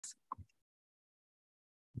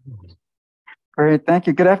Great, thank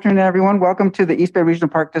you. Good afternoon, everyone. Welcome to the East Bay Regional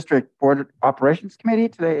Park District Board Operations Committee.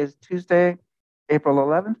 Today is Tuesday, April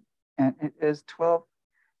 11th, and it is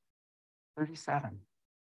 12:37.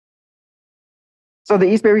 So the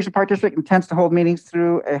East Bay Regional Park District intends to hold meetings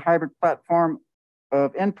through a hybrid platform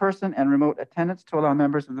of in-person and remote attendance to allow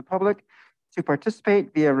members of the public to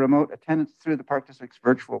participate via remote attendance through the Park District's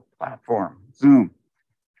virtual platform, Zoom.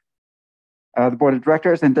 The Board of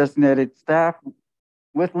Directors and designated staff,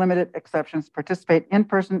 with limited exceptions, participate in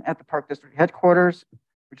person at the Park District headquarters,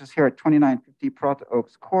 which is here at 2950 Peralta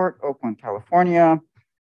Oaks Court, Oakland, California.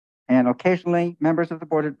 And occasionally, members of the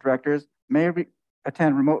Board of Directors may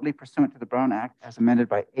attend remotely pursuant to the Brown Act as amended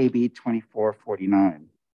by AB 2449.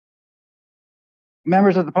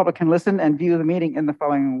 Members of the public can listen and view the meeting in the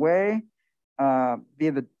following way via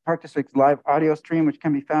the Park District's live audio stream, which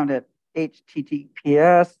can be found at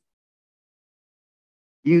https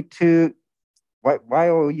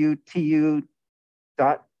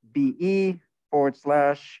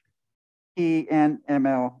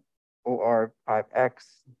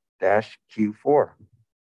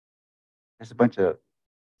There's a bunch of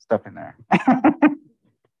stuff in there.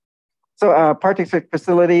 So Park District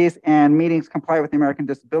facilities and meetings comply with the American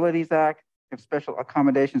Disabilities Act. If special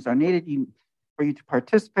accommodations are needed for you to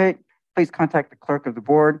participate, please contact the clerk of the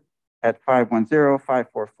board at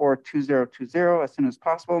 510-544-2020 as soon as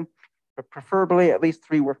possible, but preferably at least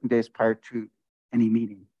 3 working days prior to any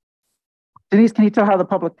meeting. Denise, can you tell how the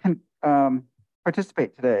public can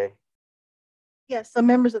participate today? Yes, so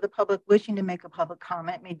members of the public wishing to make a public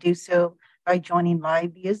comment may do so by joining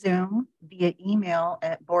live via Zoom, via email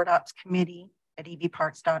at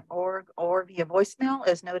boardopscommittee@ebparks.org, or via voicemail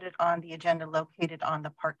as noted on the agenda located on the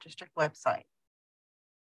Park District website.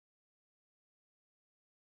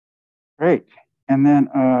 Great. And then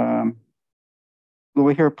will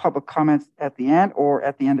we hear public comments at the end or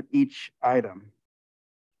at the end of each item?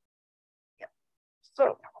 Yeah.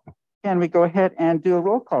 So can we go ahead and do a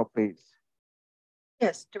roll call, please?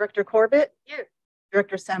 Yes, Director Corbett. Here.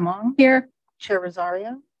 Director Samong. Here. Chair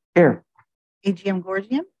Rosario. Here. AGM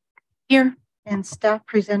Gorgian. Here. And staff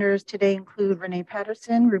presenters today include Renee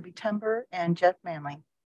Patterson, Ruby Tumber, and Jeff Manley.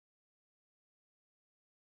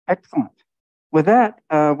 Excellent. With that,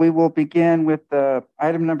 we will begin with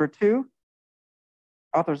item number 2,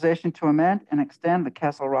 authorization to amend and extend the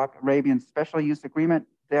Castle Rock Arabian Special Use Agreement,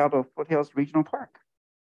 Diablo Foothills Regional Park.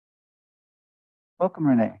 Welcome,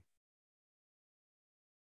 Renee.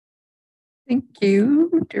 Thank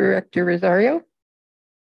you, Director Rosario.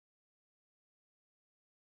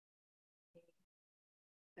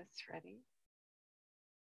 That's ready.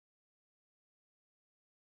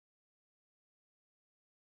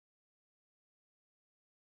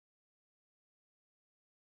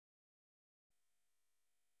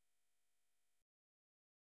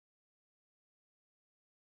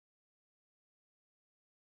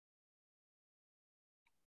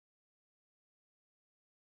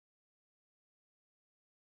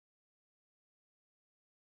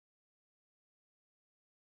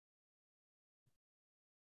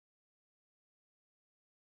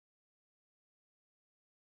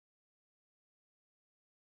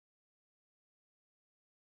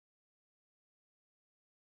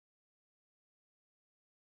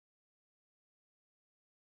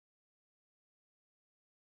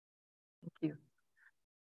 Thank you.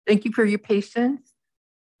 Thank you for your patience.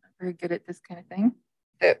 I'm very good at this kind of thing.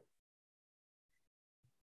 So,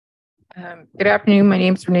 good afternoon. My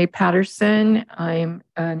name is Renee Patterson. I'm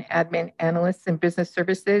an admin analyst in business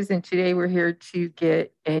services, and today we're here to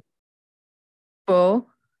get to go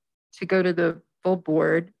to the full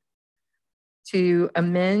board to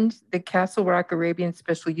amend the Castle Rock Arabian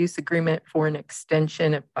Special Use Agreement for an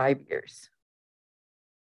extension of 5 years.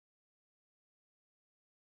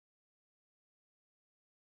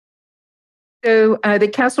 So the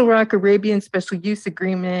Castle Rock Arabian Special Use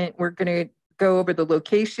Agreement, we're going to go over the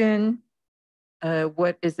location,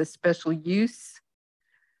 what is a special use,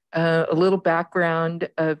 a little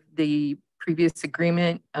background of the previous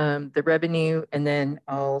agreement, the revenue, and then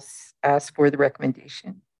I'll ask for the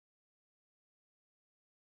recommendation.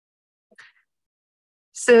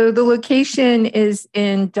 So the location is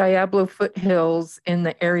in Diablo Foothills in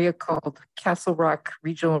the area called Castle Rock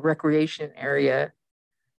Regional Recreation Area.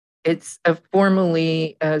 It's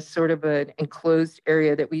formerly sort of an enclosed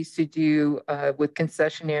area that we used to do with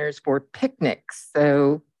concessionaires for picnics,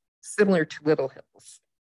 so similar to Little Hills.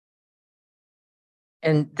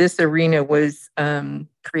 And this arena was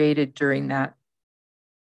created during that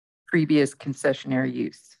previous concessionaire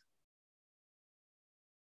use.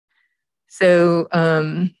 So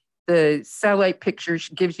the satellite picture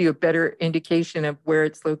gives you a better indication of where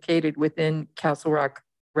it's located within Castle Rock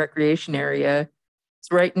Recreation Area.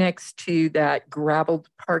 It's right next to that graveled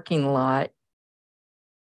parking lot.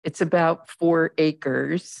 It's about 4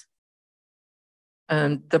 acres.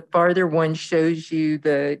 The farther one shows you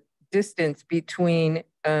the distance between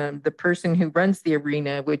the person who runs the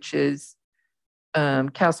arena, which is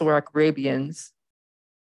Castle Rock Arabians.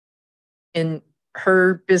 And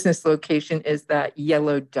her business location is that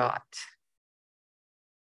yellow dot.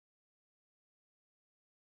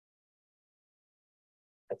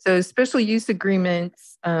 So special use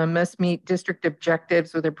agreements must meet district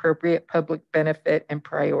objectives with appropriate public benefit and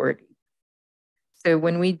priority. So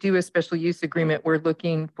when we do a special use agreement, we're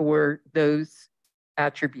looking for those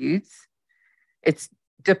attributes. It's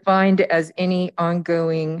defined as any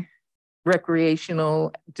ongoing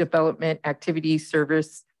recreational development activity,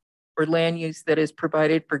 service, or land use that is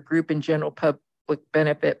provided for group and general public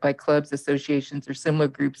benefit by clubs, associations, or similar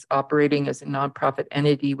groups operating as a nonprofit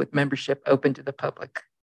entity with membership open to the public.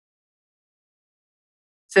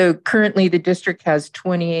 So currently the district has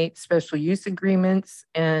 28 special use agreements,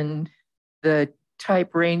 and the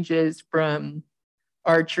type ranges from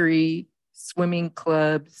archery, swimming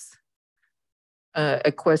clubs,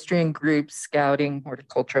 equestrian groups, scouting,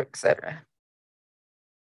 horticulture, etc.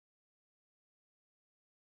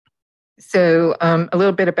 So a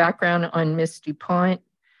little bit of background on Miss DuPont.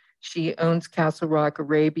 She owns Castle Rock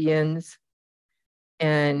Arabians,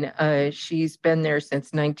 and she's been there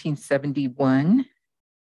since 1971.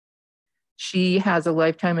 She has a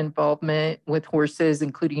lifetime involvement with horses,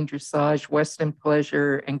 including dressage, Western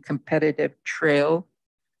pleasure, and competitive trail.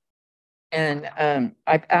 And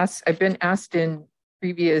I've been asked in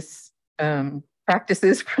previous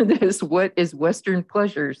practices for this, what is Western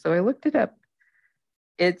pleasure? So I looked it up.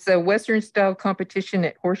 It's a Western style competition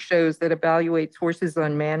at horse shows that evaluates horses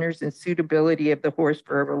on manners and suitability of the horse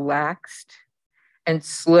for a relaxed and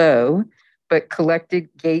slow but collected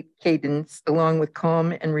gait cadence, along with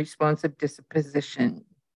calm and responsive disposition.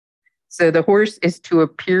 So the horse is to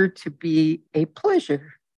appear to be a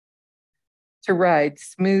pleasure to ride,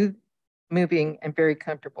 smooth, moving, and very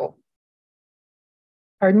comfortable.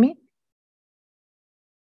 Pardon me?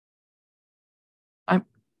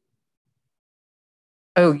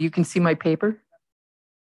 Oh, you can see my paper?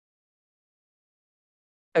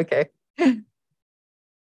 Okay.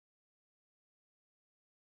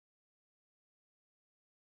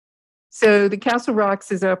 So the Castle Rocks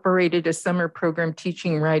has operated a summer program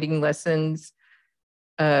teaching riding lessons,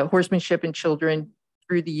 horsemanship in children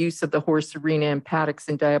through the use of the horse arena and paddocks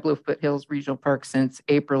in Diablo Foothills Regional Park since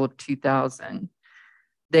April of 2000.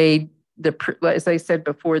 As I said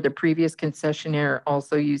before, the previous concessionaire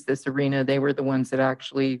also used this arena. They were the ones that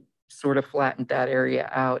actually sort of flattened that area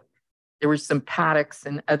out. There were some paddocks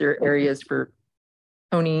and other areas for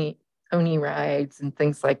pony rides and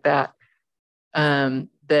things like that.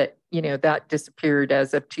 That disappeared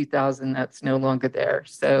as of 2000. That's no longer there.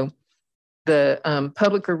 So the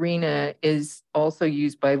public arena is also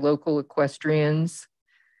used by local equestrians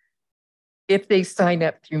if they sign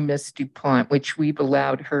up through Miss DuPont, which we've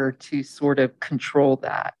allowed her to sort of control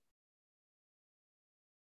that.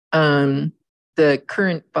 The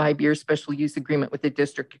current 5-year special use agreement with the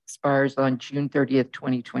district expires on June 30th,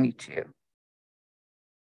 2022.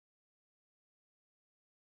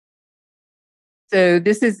 So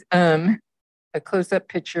this is a close-up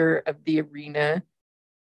picture of the arena.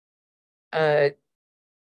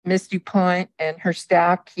 Miss DuPont and her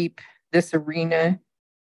staff keep this arena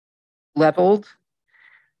leveled.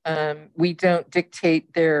 We don't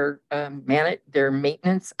dictate their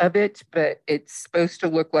maintenance of it, but it's supposed to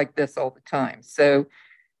look like this all the time. So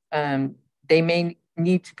they may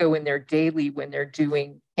need to go in there daily when they're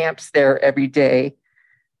doing camps there every day,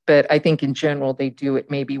 but I think in general they do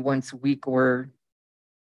it maybe once a week or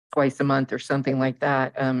twice a month or something like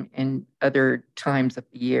that in other times of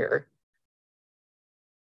the year.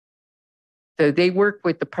 So they work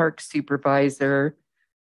with the park supervisor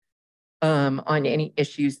on any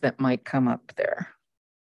issues that might come up there.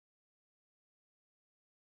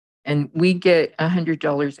 And we get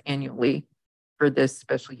 $100 annually for this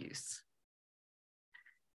special use.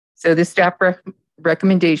 So the staff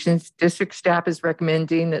recommendations, district staff is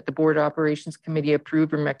recommending that the Board Operations Committee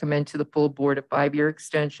approve and recommend to the full board a 5-year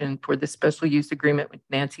extension for the special use agreement with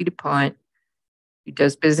Nancy DuPont, who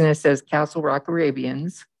does business as Castle Rock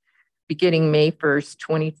Arabians, beginning May 1st,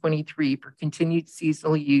 2023 for continued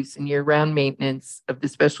seasonal use and year-round maintenance of the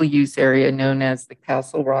special use area known as the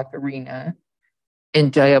Castle Rock Arena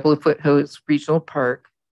in Diablo Foothills Regional Park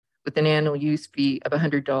with an annual use fee of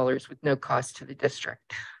 $100 with no cost to the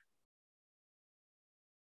district.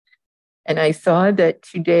 And I saw that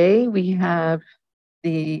today we have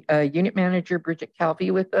the unit manager, Bridget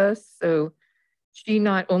Calvi, with us. So she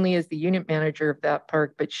not only is the unit manager of that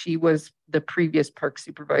park, but she was the previous park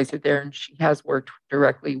supervisor there, and she has worked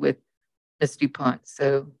directly with Ms. DuPont.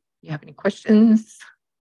 So you have any questions?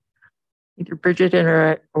 Either Bridget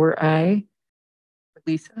or I, or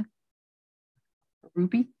Lisa, or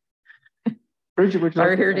Ruby, Bridget, would you are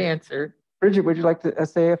like here to answer. Bridget, would you like to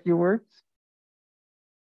say a few words?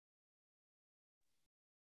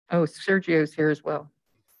 Oh, Sergio's here as well.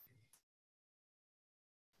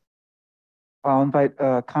 I'll invite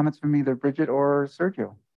comments from either Bridget or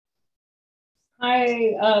Sergio.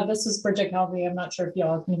 Hi, this is Bridget Calvi. I'm not sure if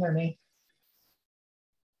y'all can hear me.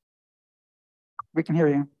 We can hear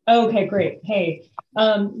you. Okay, great. Hey,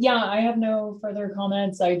 yeah, I have no further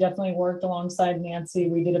comments. I definitely worked alongside Nancy.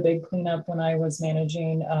 We did a big cleanup when I was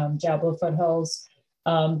managing Diablo Foothills,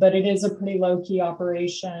 but it is a pretty low-key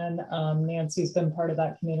operation. Nancy's been part of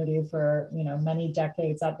that community for many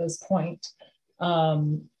decades at this point.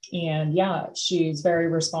 And yeah, she's very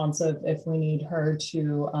responsive if we need her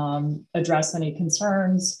to address any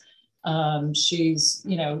concerns. She's,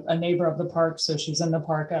 a neighbor of the park, so she's in the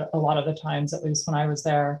park a lot of the times, at least when I was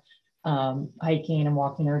there, hiking and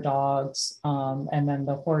walking her dogs. And then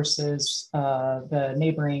the horses, the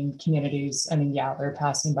neighboring communities, I mean, yeah, they're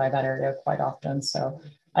passing by that area quite often. So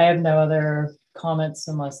I have no other comments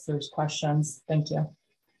unless there's questions. Thank you.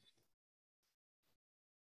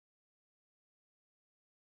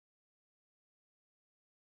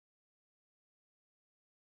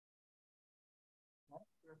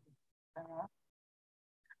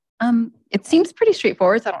 It seems pretty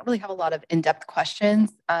straightforward, so I don't really have a lot of in-depth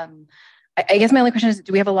questions. I guess my only question is,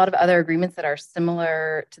 do we have a lot of other agreements that are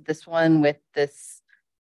similar to this one with this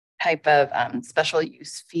type of special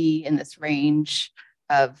use fee in this range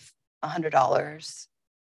of $100?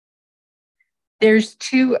 There's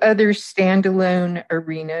two other standalone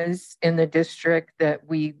arenas in the district that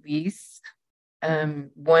we lease.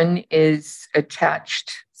 One is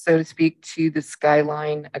attached, so to speak, to the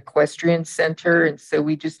Skyline Equestrian Center. And so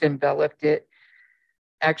we just enveloped it.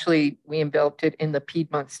 Actually, we enveloped it in the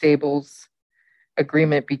Piedmont Stables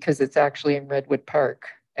agreement because it's actually in Redwood Park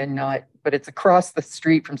and not, but it's across the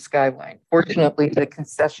street from Skyline. Fortunately, the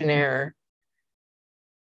concessionaire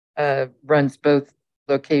runs both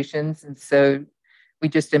locations. And so we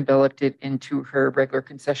just enveloped it into her regular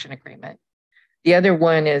concession agreement. The other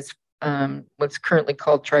one is what's currently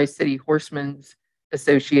called Tri-City Horsemen's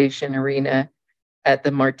Association Arena at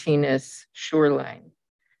the Martinez Shoreline.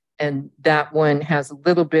 And that one has a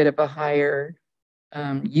little bit of a higher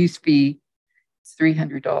use fee. It's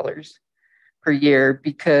 $300 per year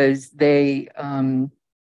because they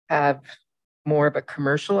have more of a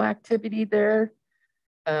commercial activity there,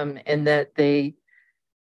 and that they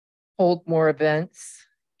hold more events,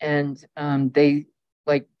 and they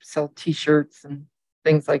like sell t-shirts and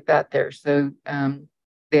things like that there. So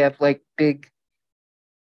they have like big,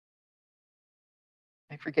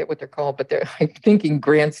 I forget what they're called, but they're, I'm thinking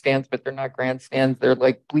grandstands, but they're not grandstands. They're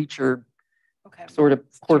like bleacher, sort of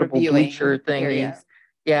portable bleacher thingies.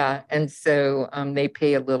 Yeah. And so they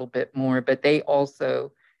pay a little bit more, but they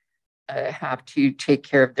also have to take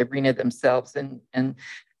care of the arena themselves. And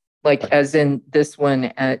like, as in this one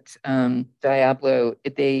at Diablo,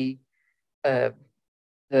 they, I'm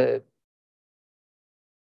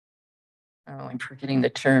forgetting the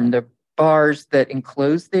term, the bars that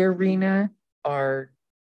enclose the arena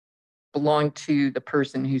belong to the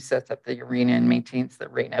person who sets up the arena and maintains the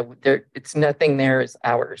arena. It's nothing there is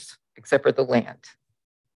ours except for the land.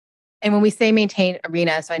 And when we say maintain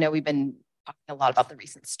arena, so I know we've been talking a lot about the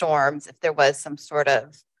recent storms. If there was some sort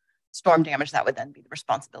of storm damage, that would then be the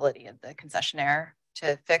responsibility of the concessionaire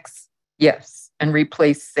to fix? Yes, and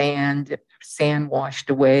replace sand, if sand washed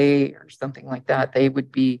away or something like that, they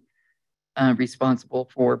would be responsible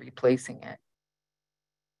for replacing it.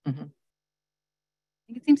 Mm-hmm.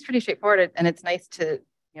 It seems pretty straightforward, and it's nice to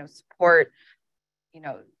support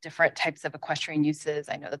different types of equestrian uses.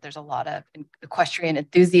 I know that there's a lot of equestrian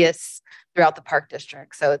enthusiasts throughout the park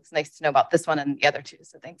district, so it's nice to know about this one and the other two.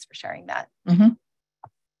 So thanks for sharing that. Mm-hmm.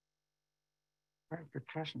 All right, good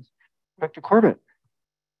questions. Dr. Corbett.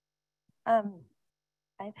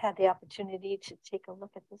 I've had the opportunity to take a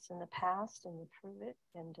look at this in the past and approve it,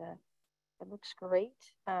 and it looks great.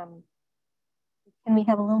 Can we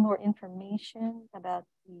have a little more information about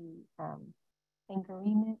the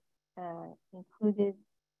agreement? Included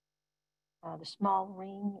the small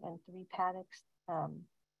ring and 3 paddocks, I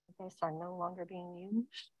guess, are no longer being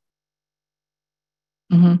used.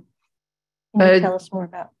 Mm-hmm. Can you tell us more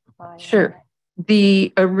about why? Sure.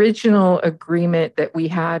 The original agreement that we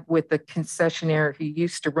had with the concessionaire who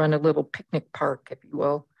used to run a little picnic park, if you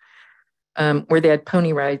will, where they had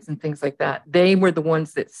pony rides and things like that, they were the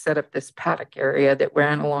ones that set up this paddock area that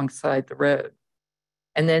ran alongside the road.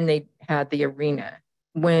 And then they had the arena.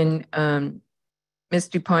 When Ms.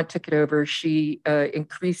 DuPont took it over, she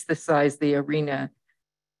increased the size of the arena.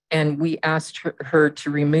 And we asked her to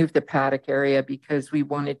remove the paddock area because we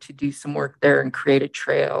wanted to do some work there and create a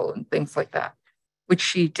trail and things like that, which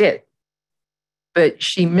she did. But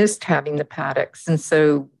she missed having the paddocks. And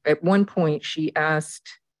so at one point, she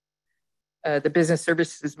asked the business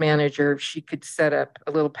services manager if she could set up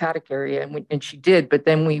a little paddock area. And she did, but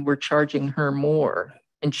then we were charging her more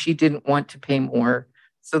and she didn't want to pay more.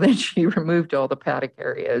 So then she removed all the paddock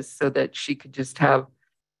areas so that she could just have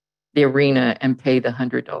the arena and pay the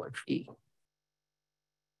 $100 fee.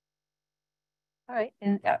 All right.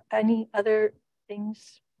 And any other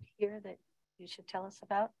things here that you should tell us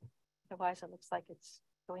about? Otherwise, it looks like it's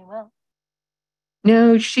going well.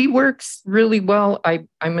 No, she works really well.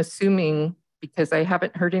 I'm assuming, because I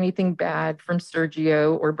haven't heard anything bad from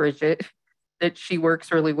Sergio or Bridget, that she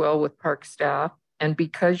works really well with park staff. And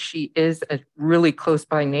because she is a really close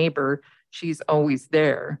by neighbor, she's always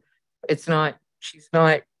there. She's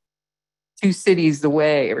not 2 cities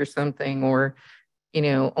away or something, or,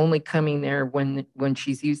 only coming there when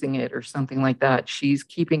she's using it or something like that. She's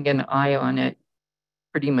keeping an eye on it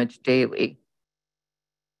pretty much daily.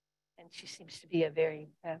 And she seems to be a very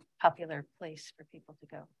popular place for people to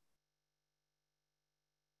go.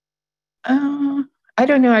 I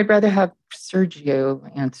don't know. I'd rather have Sergio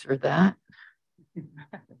answer that.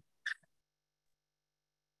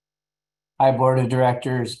 Hi, board of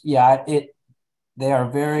directors. Yeah, they are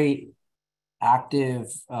very active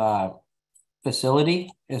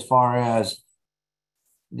facility as far as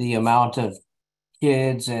the amount of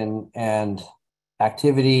kids and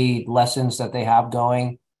activity lessons that they have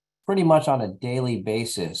going pretty much on a daily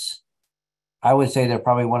basis. I would say they're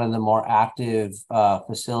probably one of the more active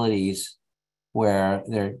facilities where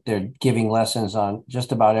they're giving lessons on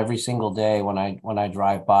just about every single day when I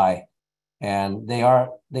drive by. And they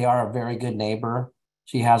are a very good neighbor.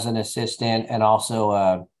 She has an assistant and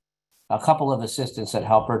also a couple of assistants that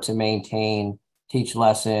help her to teach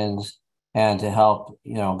lessons and to help,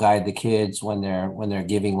 guide the kids when they're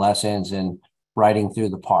giving lessons and riding through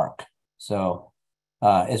the park. So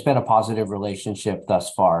it's been a positive relationship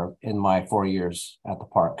thus far in my 4 years at the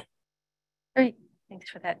park. Great. Thanks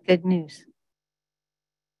for that good news.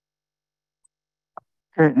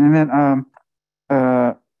 Great. And then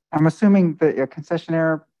I'm assuming that a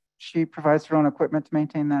concessionaire, she provides her own equipment to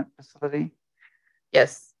maintain that facility?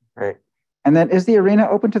 Yes. Great. And then is the arena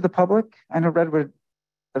open to the public? I know the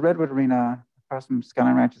Redwood Arena across from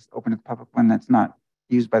Skyline Ranch is open to the public when that's not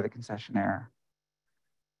used by the concessionaire.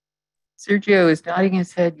 Sergio is nodding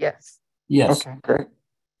his head yes. Yes. Okay, great.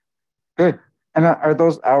 Good. And are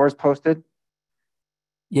those hours posted?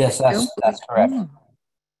 Yes, that's correct.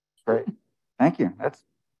 Great. Thank you. That's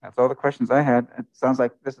all the questions I had. It sounds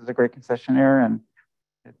like this is a great concessionaire and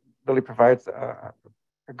it really provides a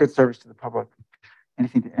good service to the public.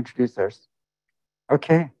 Anything to introduce theirs?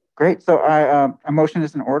 Okay, great. So a motion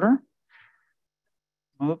is in order.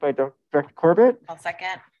 Moved by Director Corbett. I'll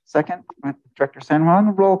second. Second by Director San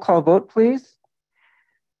Juan. Roll call vote, please.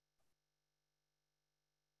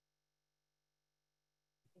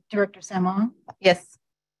 Director San Juan, Yes.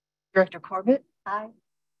 Director Corbett, Aye.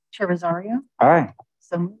 Chair Rosario. Aye.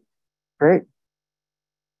 So Great.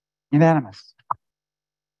 Unanimous.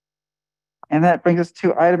 And that brings us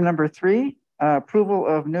to item number 3, approval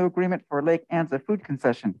of new agreement for Lake Anza food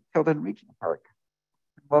concession, Tilden Regional Park.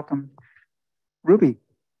 Welcome, Ruby.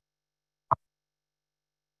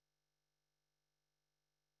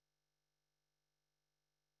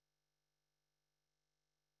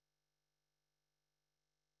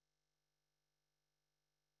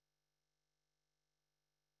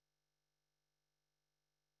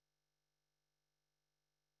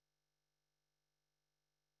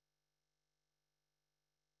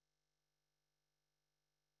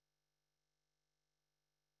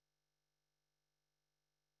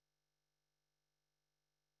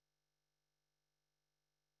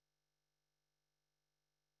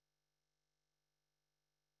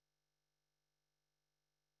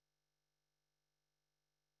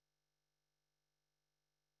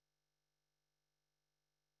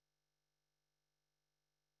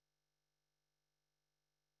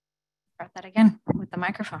 Start that again with the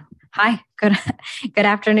microphone. Hi, good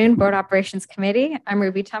afternoon, Board Operations Committee. I'm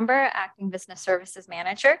Ruby Tumber, Acting Business Services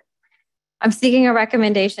Manager. I'm seeking a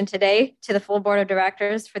recommendation today to the full board of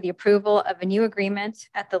directors for the approval of a new agreement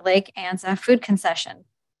at the Lake Anza food concession.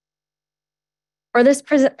 For this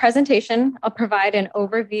presentation, I'll provide an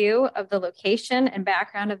overview of the location and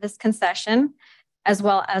background of this concession, as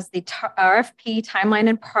well as the RFP timeline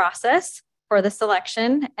and process for the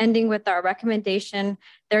selection, ending with our recommendation,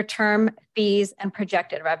 their term, fees, and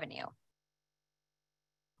projected revenue.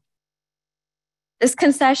 This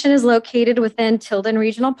concession is located within Tilden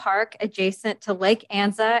Regional Park, adjacent to Lake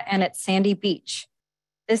Anza and its sandy beach.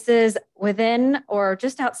 This is within or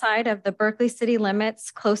just outside of the Berkeley city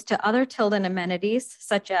limits, close to other Tilden amenities,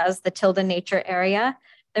 such as the Tilden Nature Area,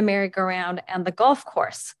 the merry-go-round, and the golf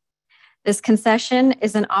course. This concession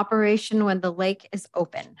is in operation when the lake is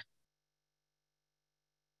open.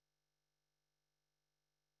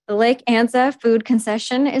 The Lake Anza food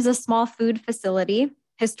concession is a small food facility,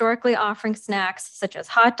 historically offering snacks such as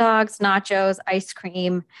hot dogs, nachos, ice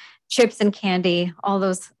cream, chips and candy, all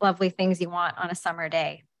those lovely things you want on a summer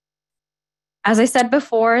day. As I said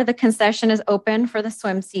before, the concession is open for the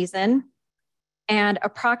swim season, and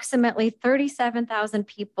approximately 37,000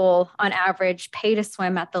 people on average pay to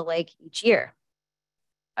swim at the lake each year.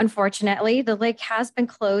 Unfortunately, the lake has been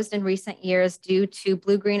closed in recent years due to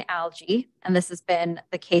blue-green algae, and this has been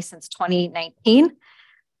the case since 2019.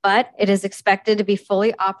 But it is expected to be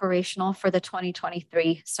fully operational for the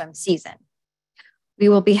 2023 swim season. We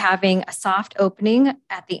will be having a soft opening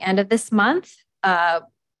at the end of this month,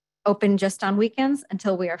 open just on weekends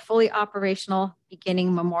until we are fully operational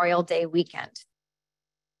beginning Memorial Day weekend.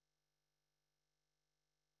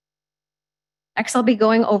 Next, I'll be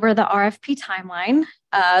going over the RFP timeline.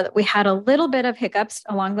 We had a little bit of hiccups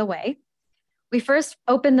along the way. We first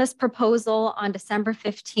opened this proposal on December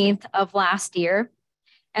 15th of last year,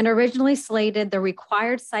 and originally slated the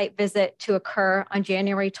required site visit to occur on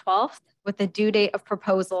January 12th with the due date of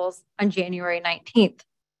proposals on January 19th.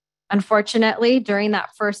 Unfortunately, during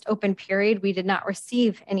that first open period, we did not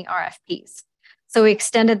receive any RFPs. So we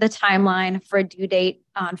extended the timeline for a due date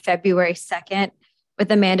on February 2nd with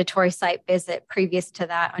a mandatory site visit previous to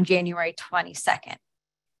that on January 22nd.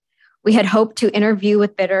 We had hoped to interview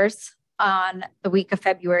with bidders on the week of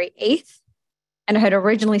February 8th, and had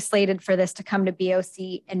originally slated for this to come to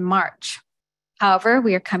BOC in March. However,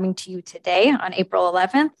 we are coming to you today on April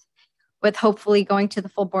 11th, with hopefully going to the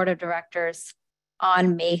full board of directors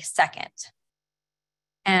on May 2nd.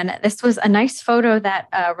 And this was a nice photo that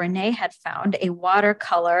Renee had found, a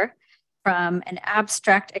watercolor from an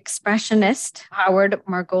abstract expressionist, Howard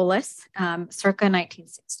Margolis, circa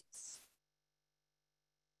 1960s.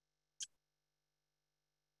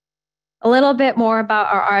 A little bit more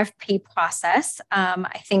about our RFP process.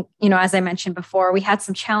 I think, as I mentioned before, we had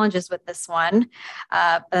some challenges with this one,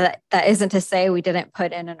 but that isn't to say we didn't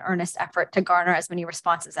put in an earnest effort to garner as many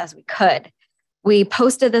responses as we could. We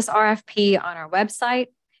posted this RFP on our website,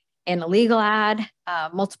 in a legal ad,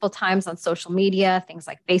 multiple times on social media, things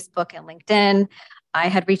like Facebook and LinkedIn. I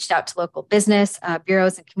had reached out to local business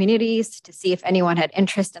bureaus and communities to see if anyone had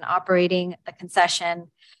interest in operating the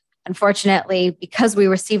concession. Unfortunately, because we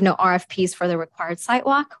received no RFPs for the required site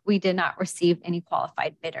walk, we did not receive any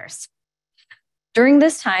qualified bidders. During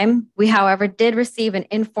this time, we, however, did receive an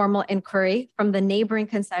informal inquiry from the neighboring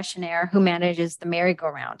concessionaire who manages the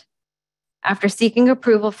merry-go-round. After seeking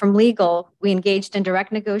approval from legal, we engaged in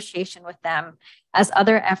direct negotiation with them, as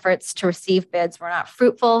other efforts to receive bids were not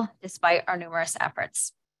fruitful despite our numerous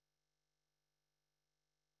efforts.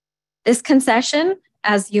 This concession,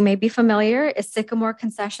 as you may be familiar, is Sycamore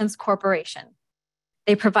Concessions Corporation.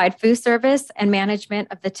 They provide food service and management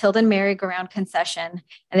of the Tilden Merry-Go-Round concession,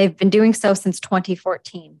 and they've been doing so since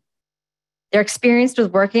 2014. They're experienced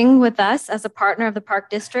with working with us as a partner of the Park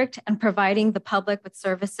District and providing the public with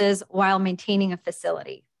services while maintaining a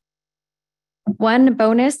facility. One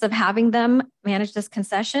bonus of having them manage this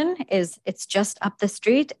concession is it's just up the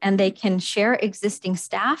street and they can share existing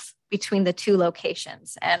staff between the two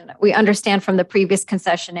locations. And we understand from the previous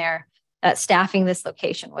concessionaire that staffing this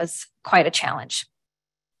location was quite a challenge.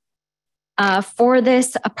 For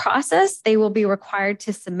this process, they will be required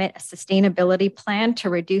to submit a sustainability plan to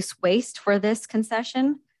reduce waste for this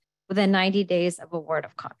concession within 90 days of award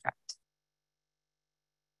of contract.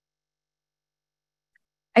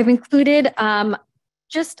 I've included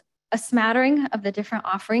just a smattering of the different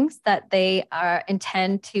offerings that they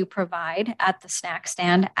intend to provide at the snack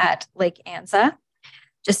stand at Lake Anza.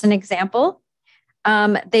 Just an example.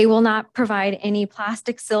 They will not provide any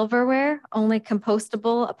plastic silverware, only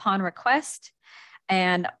compostable upon request.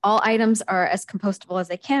 And all items are as compostable as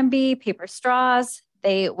they can be, paper straws,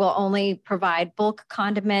 They will only provide bulk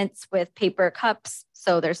condiments with paper cups,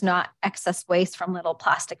 so there's not excess waste from little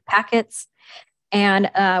plastic packets. And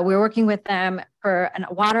we're working with them for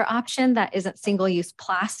a water option that isn't single-use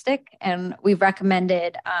plastic. And we've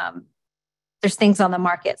recommended, there's things on the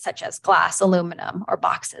market such as glass, aluminum, or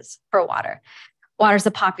boxes for water. Water is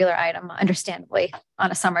a popular item, understandably,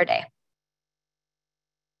 on a summer day.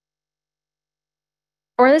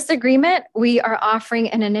 For this agreement, we are offering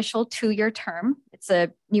an initial 2-year term. It's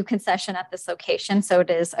a new concession at this location, so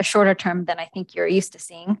it is a shorter term than I think you're used to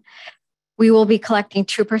seeing. We will be collecting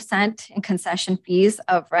 2% in concession fees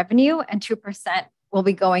of revenue, and 2% will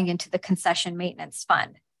be going into the concession maintenance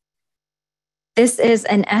fund. This is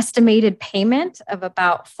an estimated payment of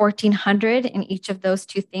about $1,400 in each of those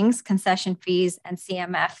two things, concession fees and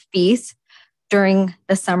CMF fees, during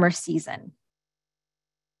the summer season.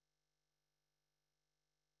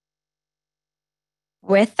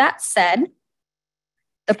 With that said,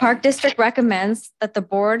 the Park District recommends that the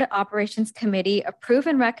Board Operations Committee approve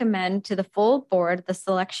and recommend to the full board the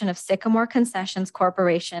selection of Sycamore Concessions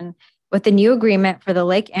Corporation with the new agreement for the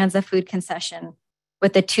Lake Anza food concession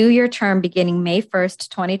with a 2-year term beginning May 1st,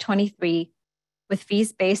 2023, with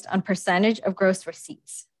fees based on percentage of gross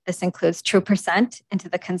receipts. This includes 2% into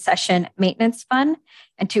the concession maintenance fund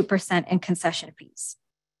and 2% in concession fees.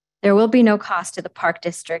 There will be no cost to the Park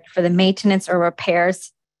District for the maintenance or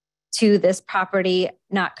repairs to this property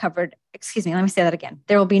not covered. Excuse me, let me say that again.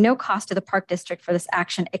 There will be no cost to the Park District for this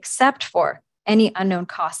action except for any unknown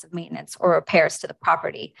costs of maintenance or repairs to the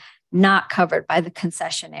property not covered by the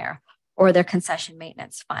concessionaire or their concession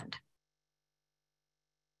maintenance fund.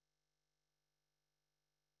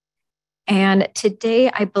 And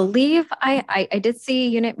today, I believe I did see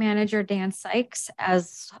Unit Manager Dan Sykes,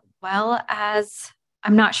 as well as,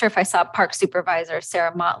 I'm not sure if I saw Park Supervisor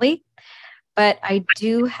Sarah Motley, but I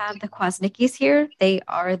do have the Kwasnicki's here. They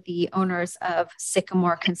are the owners of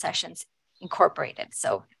Sycamore Concessions Incorporated.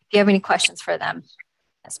 So if you have any questions for them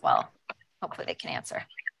as well, hopefully they can answer.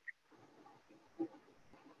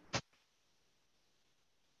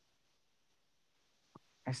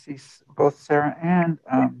 I see both Sarah and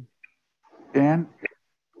Dan.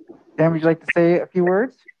 Dan, would you like to say a few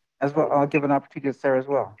words as well? I'll give an opportunity to Sarah as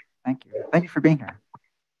well. Thank you. Thank you for being here.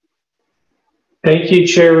 Thank you,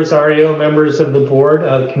 Chair Rosario, members of the board,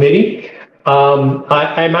 committee.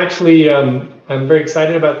 I'm actually, I'm very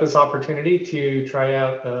excited about this opportunity to try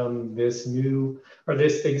out this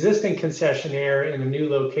existing concessionaire in a new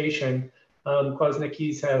location.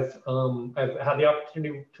 Kwasnicki's I've had the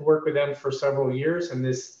opportunity to work with them for several years in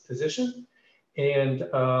this position, and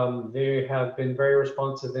they have been very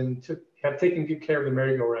responsive and have taken good care of the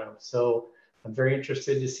merry-go-round. So I'm very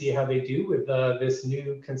interested to see how they do with this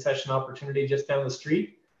new concession opportunity just down the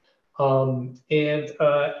street.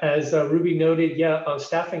 As Ruby noted,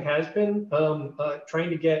 staffing has been trying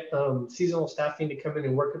to get seasonal staffing to come in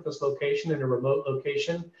and work at this location in a remote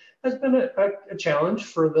location has been a challenge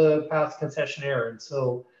for the past concessionaire. And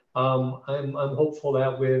so I'm hopeful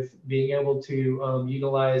that with being able to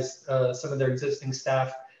utilize some of their existing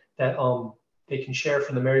staff that they can share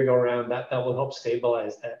from the merry-go-round, that will help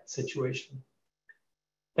stabilize that situation.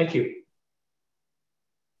 Thank you.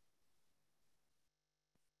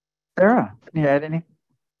 Sarah, can you add any?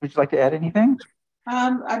 Would you like to add anything?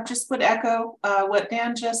 I just would echo what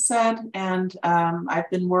Dan just said, and I've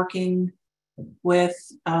been working with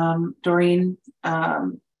Doreen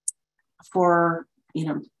for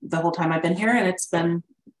the whole time I've been here, and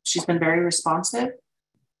she's been very responsive,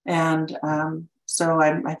 and so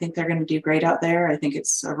I think they're going to do great out there. I think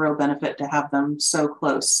it's a real benefit to have them so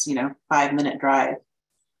close, 5-minute drive.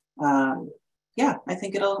 Yeah, I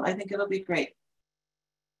think it'll be great.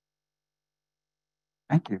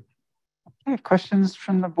 Thank you. Okay, questions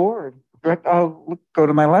from the board. I'll go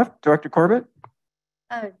to my left. Director Corbett.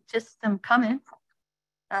 Just some comments.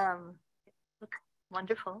 It looks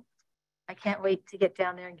wonderful. I can't wait to get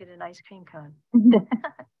down there and get an ice cream cone.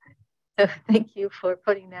 So thank you for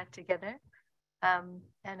putting that together. And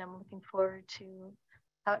I'm looking forward to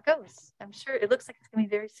how it goes. I'm sure it looks like it's going to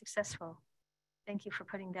be very successful. Thank you for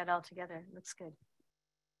putting that all together. It looks good.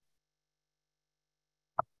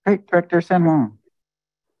 Great, Director San Juan.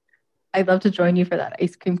 I'd love to join you for that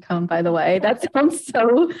ice cream cone, by the way. That sounds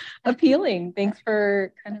so appealing. Thanks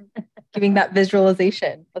for kind of giving that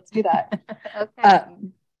visualization. Let's do that. Okay.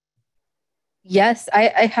 Yes,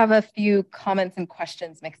 I have a few comments and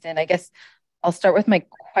questions mixed in. I guess I'll start with my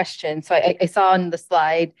question. So I saw on the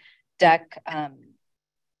slide deck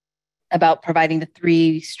about providing the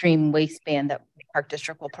 3-stream waistband that Park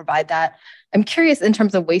District will provide that. I'm curious in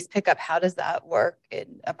terms of waste pickup, how does that work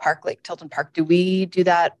in a park like Tilton Park? Do we do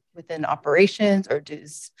that within operations, or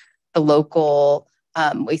does the local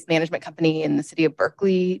waste management company in the city of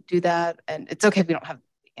Berkeley do that? And it's okay if we don't have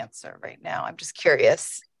the answer right now. I'm just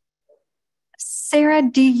curious. Sarah,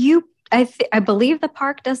 do you, I believe the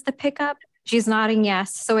park does the pickup. She's nodding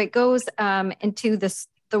yes. So it goes into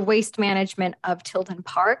the waste management of Tilden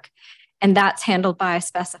Park. And that's handled by a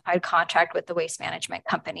specified contract with the waste management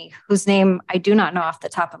company, whose name I do not know off the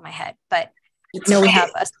top of my head, but I know we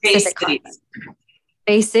have a specific contract.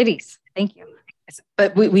 Bay Cities. Thank you.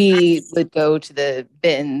 But we would go to the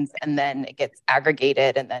bins and then it gets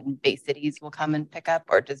aggregated and then Bay Cities will come and pick up,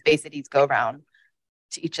 or does Bay Cities go around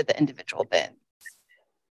to each of the individual bins?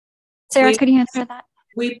 Sarah, could you answer that?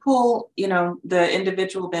 We pull, the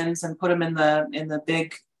individual bins and put them in the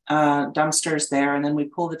big dumpsters there, and then we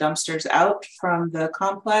pull the dumpsters out from the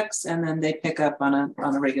complex, and then they pick up on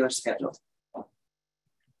a regular schedule.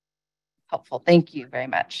 Helpful. Thank you very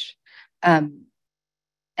much.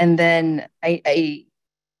 And then I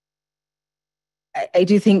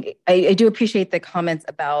do think I do appreciate the comments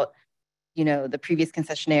about the previous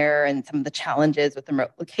concessionaire and some of the challenges with the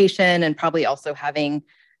remote location, and probably also having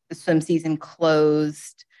the swim season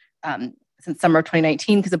closed since summer of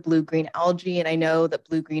 2019 because of blue-green algae. And I know that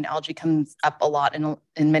blue-green algae comes up a lot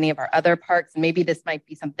in many of our other parks. And maybe this might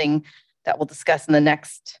be something that we'll discuss in the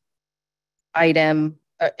next item,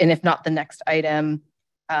 and if not the next item,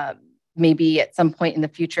 maybe at some point in the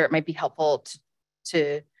future, it might be helpful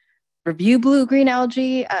to review blue-green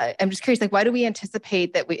algae. I'm just curious, why do we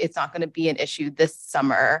anticipate that it's not going to be an issue this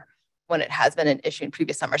summer when it has been an issue in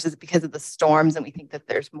previous summers? Is it because of the storms and we think that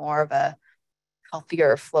there's more of a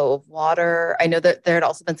healthier flow of water? I know that there had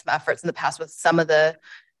also been some efforts in the past with some of the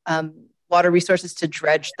water resources to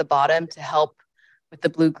dredge the bottom to help with the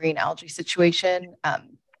blue-green algae situation.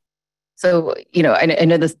 So, I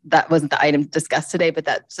know that wasn't the item discussed today, but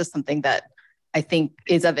that's just something that I think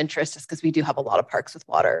is of interest just because we do have a lot of parks with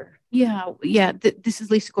water. Yeah. This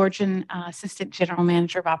is Lisa Gorgon, Assistant General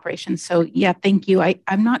Manager of Operations. So yeah, thank you.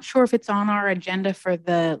 I'm not sure if it's on our agenda for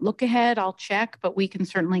the look ahead. I'll check, but we can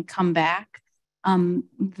certainly come back.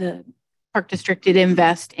 The Park District did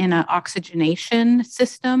invest in an oxygenation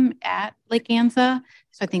system at Lake Anza.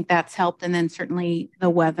 So I think that's helped. And then certainly the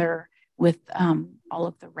weather with all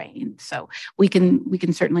of the rain. So we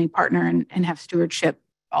can certainly partner and have stewardship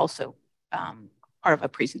also part of a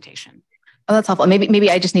presentation. Oh, that's helpful. Maybe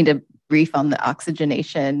I just need a brief on the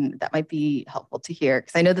oxygenation. That might be helpful to hear,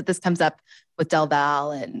 because I know that this comes up with Del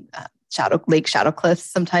Val and Lake Shadow Cliffs.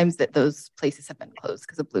 Sometimes that those places have been closed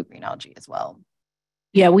because of blue-green algae as well.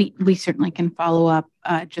 Yeah, we certainly can follow up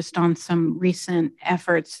just on some recent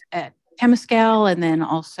efforts at Temescal and then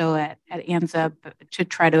also at Anza to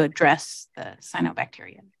try to address the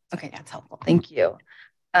cyanobacteria. Okay, that's helpful. Thank you.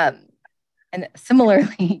 And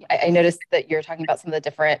similarly, I noticed that you're talking about some of the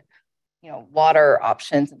different, water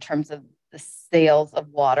options in terms of the sales of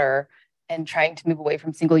water and trying to move away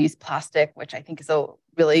from single-use plastic, which I think is a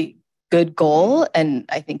really good goal. And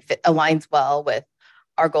I think aligns well with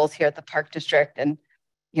our goals here at the Park District. And,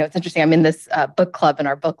 it's interesting. I'm in this book club, and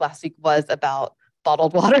our book last week was about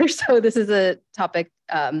bottled water. So this is a topic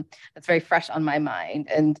that's very fresh on my mind.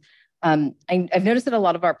 And I've noticed that a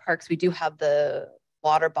lot of our parks, we do have the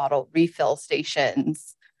water bottle refill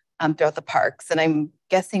stations throughout the parks. And I'm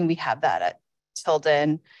guessing we have that at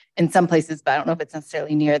Tilden in some places, but I don't know if it's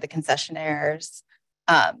necessarily near the concessionaires.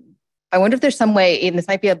 I wonder if there's some way, and this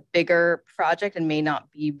might be a bigger project and may not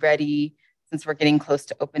be ready since we're getting close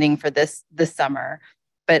to opening for this summer.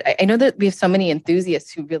 But I know that we have so many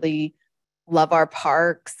enthusiasts who really love our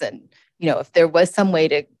parks. And, if there was some way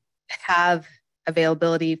to have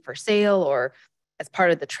availability for sale or as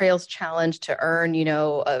part of the Trails Challenge to earn,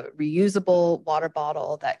 a reusable water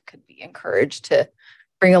bottle that could be encouraged to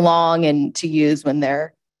bring along and to use when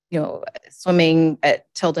they're, swimming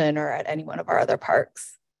at Tilden or at any one of our other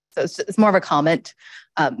parks. So it's more of a comment,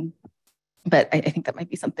 but I think that might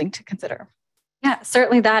be something to consider. Yeah,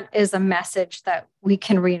 certainly that is a message that we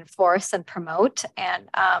can reinforce and promote. And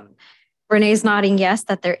Renee's nodding yes,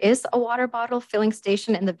 that there is a water bottle filling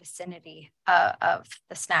station in the vicinity of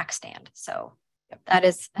the snack stand. So that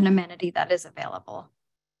is an amenity that is available.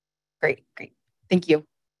 Great. Thank you.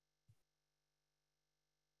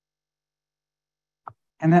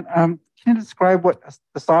 And then can you describe what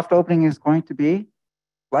the soft opening is going to be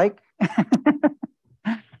like?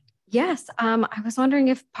 Yes, I was wondering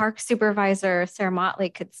if Park Supervisor Sarah Motley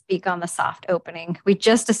could speak on the soft opening. We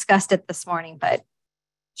just discussed it this morning, but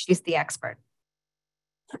she's the expert.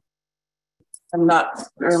 I'm not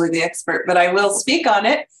really the expert, but I will speak on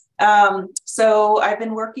it. So I've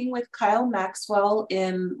been working with Kyle Maxwell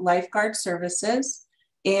in lifeguard services,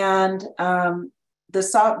 and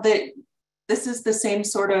this is the same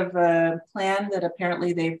sort of plan that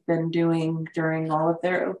apparently they've been doing during all of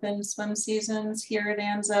their open swim seasons here at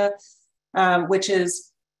Anza, which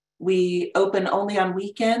is we open only on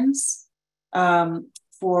weekends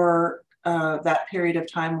for that period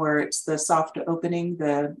of time where it's the soft opening,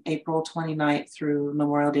 the April 29th through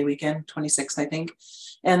Memorial Day weekend, 26th, I think.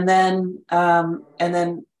 And then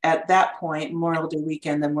at that point, Memorial Day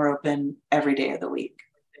weekend, then we're open every day of the week.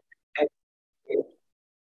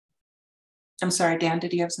 I'm sorry, Dan,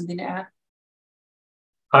 did you have something to add?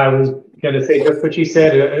 I was going to say just what you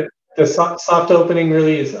said. The soft opening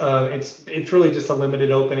really is, it's really just a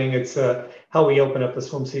limited opening. It's how we open up the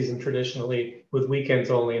swim season traditionally, with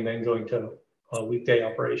weekends only and then going to weekday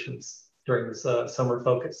operations during this summer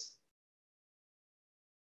focus.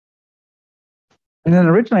 And then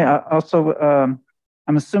originally,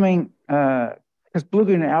 I'm assuming, because Blue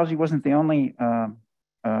Lagoon algae wasn't the only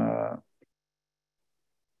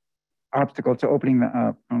obstacle to opening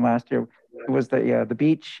from last year. It was the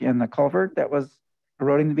beach and the culvert that was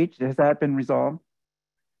eroding the beach. Has that been resolved?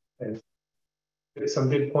 Some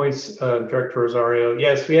good points, Director Rosario.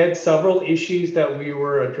 Yes, we had several issues that we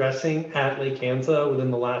were addressing at Lake Anza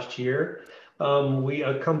within the last year. We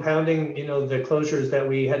are compounding, the closures that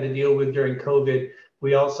we had to deal with during COVID.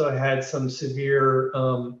 We also had some severe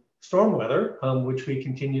storm weather, which we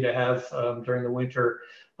continue to have during the winter,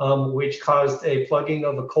 which caused a plugging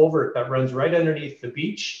of a culvert that runs right underneath the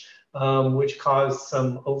beach, which caused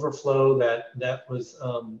some overflow that was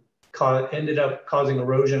ended up causing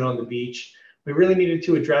erosion on the beach. We really needed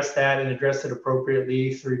to address that and address it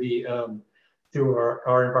appropriately through the through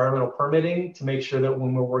our environmental permitting to make sure that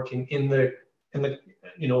when we're working in the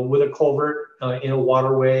with a culvert in a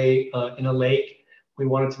waterway in a lake, we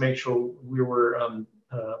wanted to make sure we were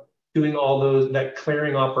doing all that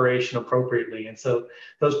clearing operation appropriately. And so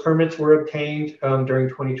those permits were obtained during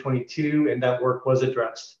 2022, and that work was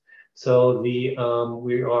addressed. So we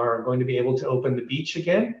are going to be able to open the beach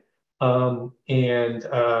again. There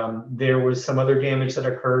was some other damage that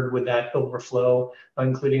occurred with that overflow,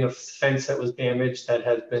 including a fence that was damaged that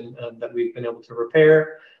has been that we've been able to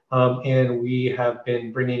repair. And we have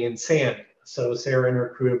been bringing in sand. So Sarah and her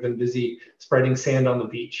crew have been busy spreading sand on the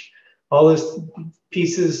beach. All those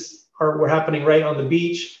pieces were happening right on the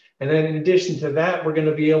beach. And then in addition to that, we're going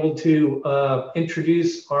to be able to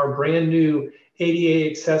introduce our brand new ADA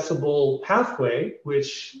accessible pathway,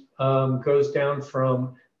 which goes down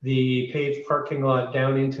from the paved parking lot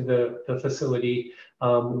down into the facility,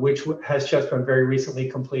 which has just been very recently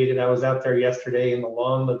completed. I was out there yesterday and the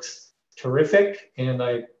lawn looks terrific, and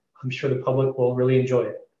I'm sure the public will really enjoy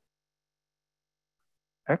it.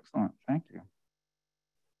 Excellent, thank you.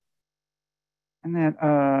 And then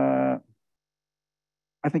I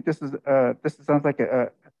think this sounds like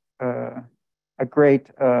a great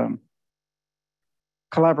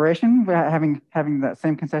collaboration. Having that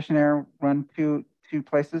same concessionaire run two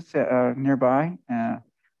places nearby. I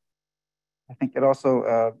think it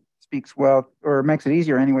also speaks well, or makes it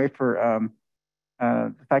easier anyway, for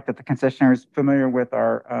the fact that the concessionaire is familiar with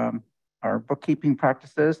our bookkeeping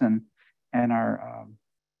practices and our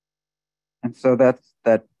and so that's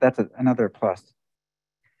another plus.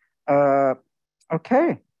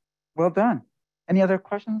 Okay, well done. Any other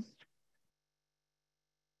questions?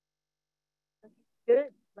 Good.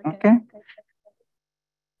 Okay.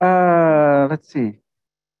 Let's see.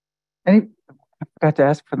 I forgot to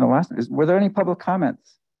ask for the last one. Were there any public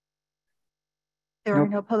comments? There are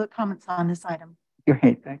no public comments on this item.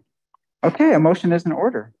 Great, thank you. Okay, a motion is in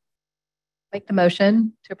order. Make the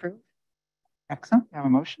motion to approve. Excellent. We have a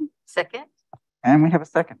motion. Second. And we have a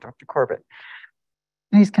second, Dr. Corbett.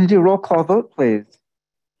 Denise, can you do a roll call vote, please?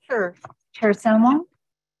 Sure. Chair Sanwong?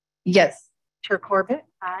 Yes. Chair Corbett?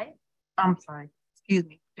 Aye. I'm sorry. Excuse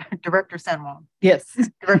me. Director Sanwong? Yes.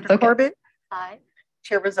 Director Okay. Corbett? Aye.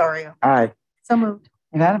 Chair Rosario? Aye. So moved.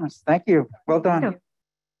 Unanimous. Thank you. Well done. Thank you.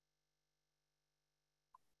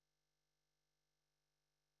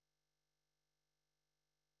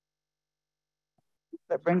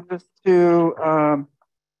 That brings us to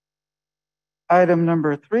item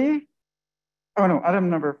number 3. Oh no, item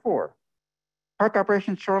number 4. Park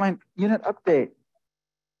Operations Shoreline Unit Update.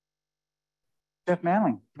 Jeff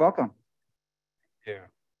Manling, welcome. Yeah,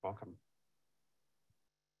 welcome.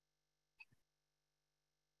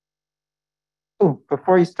 Oh,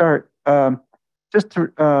 before you start, just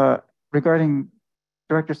to, regarding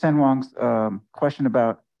Director Sanwong's question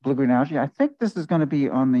about blue-green algae, I think this is going to be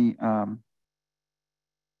on the,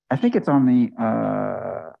 I think it's on the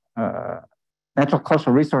Natural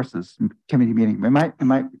Coastal Resources Committee meeting. It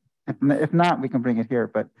might, if not, we can bring it here,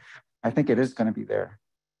 but I think it is going to be there.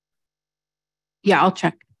 Yeah, I'll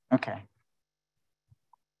check. Okay.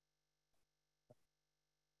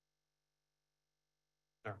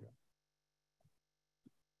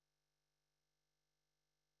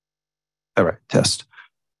 All right, test.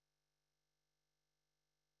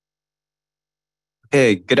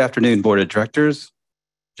 Hey, good afternoon, Board of Directors.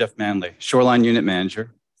 Jeff Manley, Shoreline Unit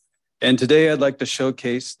Manager. And today I'd like to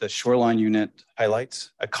showcase the Shoreline Unit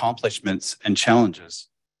highlights, accomplishments, and challenges.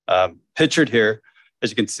 Pictured here, as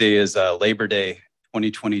you can see, is Labor Day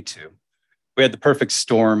 2022. We had the perfect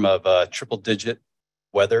storm of triple-digit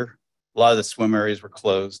weather. A lot of the swim areas were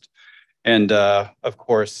closed. And of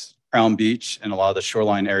course, Crown Beach and a lot of the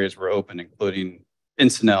shoreline areas were open, including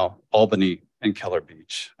Encinal, Albany, and Keller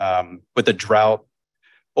Beach. With the drought,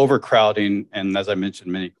 overcrowding, and as I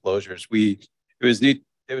mentioned, many closures,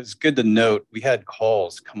 it was good to note we had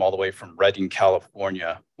calls come all the way from Redding,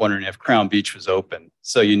 California, wondering if Crown Beach was open.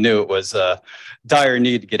 So you knew it was a dire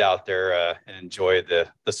need to get out there and enjoy the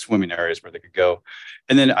swimming areas where they could go.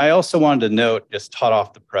 And then I also wanted to note, just hot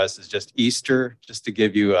off the press, is just Easter, just to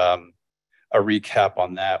give you a recap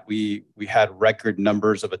on that. We had record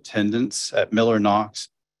numbers of attendance at Miller Knox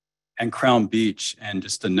and Crown Beach. And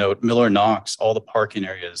just to note, Miller Knox, all the parking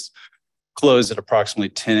areas closed at approximately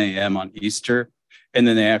 10 a.m. on Easter. And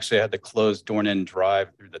then they actually had to close Dornan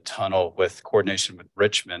Drive through the tunnel with coordination with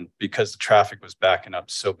Richmond because the traffic was backing up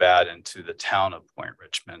so bad into the town of Point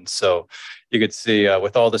Richmond. So you could see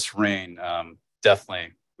with all this rain,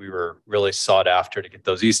 definitely we were really sought after to get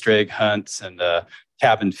those Easter egg hunts and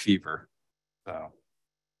cabin fever. So,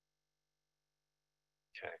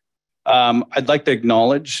 okay. I'd like to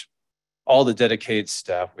acknowledge all the dedicated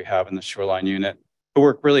staff we have in the Shoreline Unit who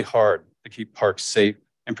work really hard to keep parks safe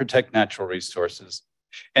and protect natural resources.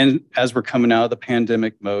 And as we're coming out of the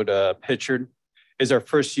pandemic mode, pictured is our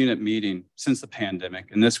first unit meeting since the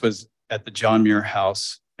pandemic. And this was at the John Muir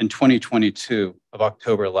House in 2022 of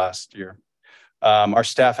October last year. Our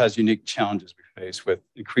staff has unique challenges we face with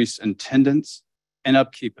increased attendance and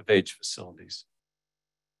upkeep of aged facilities.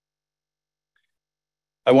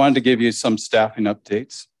 I wanted to give you some staffing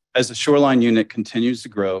updates. As the Shoreline Unit continues to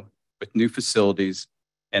grow with new facilities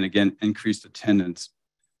and again, increased attendance,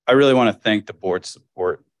 I really want to thank the board's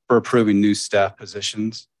support for approving new staff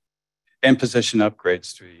positions and position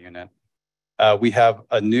upgrades to the unit. We have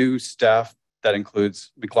a new staff that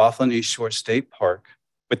includes McLaughlin East Shore State Park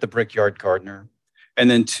with the Brickyard Gardener, and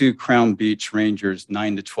then 2 Crown Beach Rangers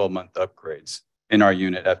 9 to 12-month upgrades in our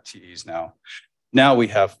unit FTEs now. Now we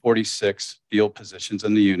have 46 field positions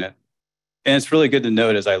in the unit. And it's really good to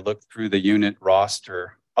note as I look through the unit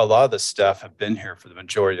roster, a lot of the staff have been here for the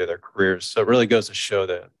majority of their careers. So it really goes to show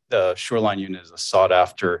that the Shoreline Unit is a sought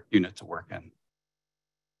after unit to work in.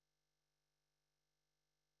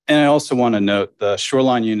 And I also want to note the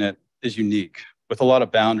Shoreline Unit is unique with a lot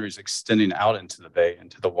of boundaries extending out into the bay,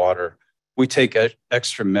 into the water. We take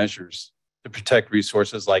extra measures to protect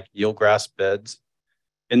resources like eelgrass beds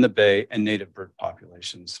in the bay and native bird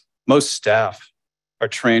populations. Most staff are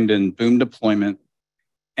trained in boom deployment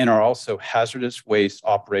and are also hazardous waste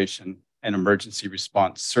operation and emergency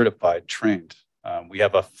response certified trained. We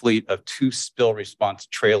have a fleet of 2 spill response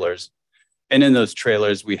trailers. And in those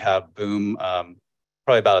trailers, we have boom,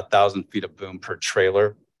 probably about 1,000 feet of boom per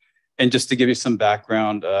trailer. And just to give you some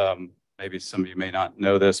background, maybe some of you may not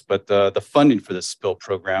know this, but the funding for this spill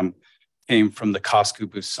program came from the Cosco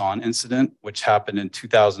Busan incident, which happened in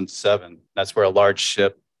 2007. That's where a large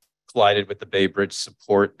ship collided with the Bay Bridge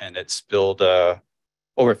support and it spilled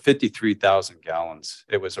over 53,000 gallons.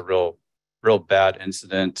 It was a real bad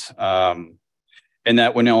incident. And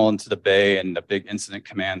that went all into the bay and the big incident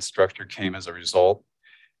command structure came as a result.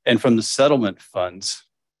 And from the settlement funds,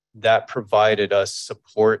 that provided us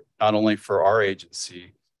support not only for our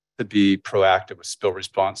agency to be proactive with spill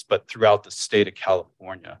response, but throughout the state of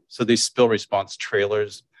California. So these spill response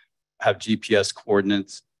trailers have GPS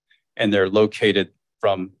coordinates and they're located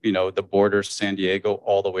from the border, San Diego,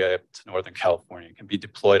 all the way up to Northern California. It can be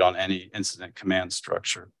deployed on any incident command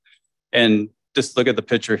structure. And just look at the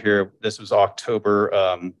picture here. This was October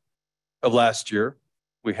of last year.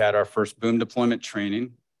 We had our first boom deployment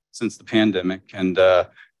training since the pandemic. And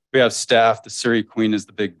we have staff, the Surrey Queen is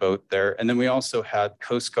the big boat there. And then we also had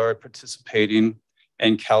Coast Guard participating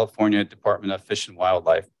and California Department of Fish and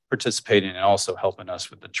Wildlife participating and also helping us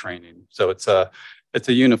with the training. So it's a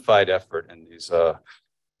unified effort in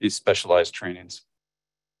these specialized trainings.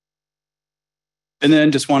 And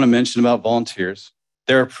then just want to mention about volunteers.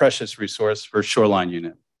 They're a precious resource for Shoreline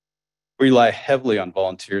Unit. We rely heavily on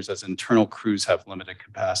volunteers as internal crews have limited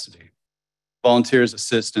capacity. Volunteers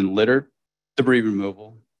assist in litter, debris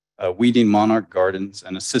removal, weeding monarch gardens,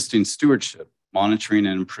 and assisting stewardship monitoring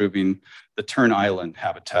and improving the tern island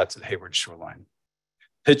habitats at Hayward Shoreline.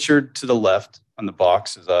 Pictured to the left on the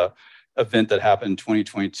box is a event that happened in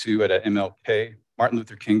 2022 at a MLK, Martin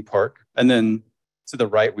Luther King Park. And then to the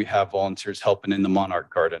right, we have volunteers helping in the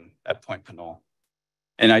Monarch Garden at Point Pinole.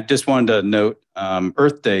 And I just wanted to note,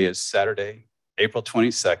 Earth Day is Saturday, April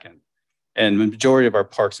 22nd. And the majority of our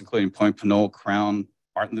parks, including Point Pinole, Crown,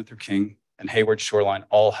 Martin Luther King, and Hayward Shoreline,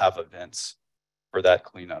 all have events for that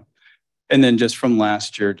cleanup. And then just from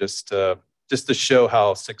last year, just to show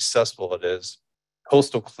how successful it is,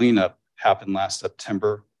 Coastal Cleanup happened last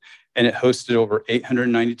September, and it hosted over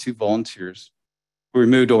 892 volunteers. We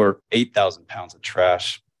removed over 8,000 pounds of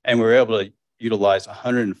trash, and we were able to utilize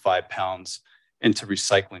 105 pounds into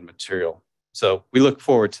recycling material. So we look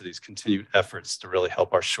forward to these continued efforts to really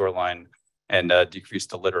help our shoreline and decrease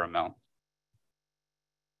the litter amount.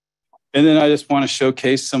 And then I just want to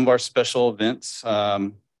showcase some of our special events,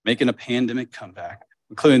 making a pandemic comeback,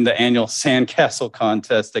 including the annual Sandcastle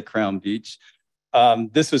contest at Crown Beach.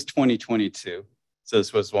 This was 2022. So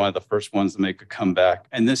this was one of the first ones to make a comeback.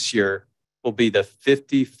 And this year will be the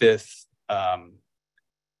 55th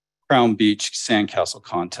Crown Beach Sandcastle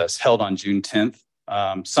contest held on June 10th.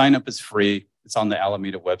 Sign up is free. It's on the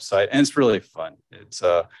Alameda website, and it's really fun. It's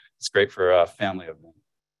great for a family event.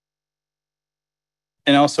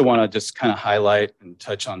 And I also want to just kind of highlight and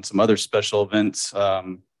touch on some other special events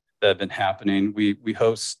that have been happening. We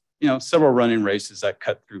host, several running races that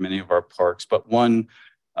cut through many of our parks, but one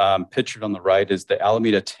pictured on the right is the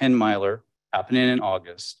Alameda 10-miler happening in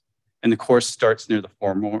August. And the course starts near the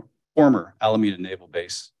former Alameda Naval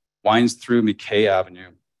Base, winds through McKay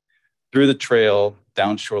Avenue, through the trail,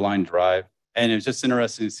 down Shoreline Drive. And it was just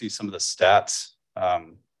interesting to see some of the stats.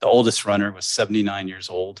 The oldest runner was 79 years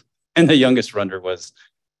old, and the youngest runner was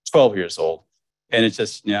 12 years old. And it's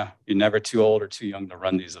just, you're never too old or too young to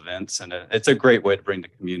run these events. And it's a great way to bring the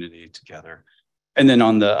community together. And then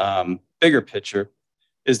on the bigger picture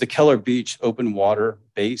is the Keller Beach Open Water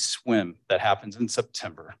Bay Swim that happens in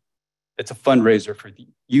September. It's a fundraiser for the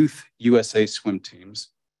Youth USA swim teams.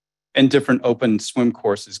 And different open swim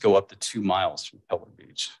courses go up to 2 miles from Keller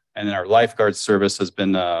Beach. And then our lifeguard service has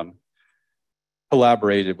been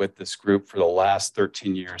collaborated with this group for the last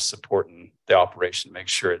 13 years, supporting the operation to make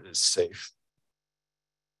sure it is safe.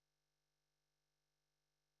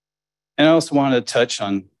 And I also wanted to touch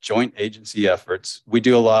on joint agency efforts. We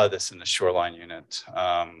do a lot of this in the Shoreline Unit.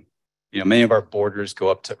 Many of our borders go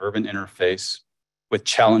up to urban interface with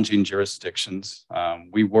challenging jurisdictions.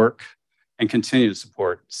 We work and continue to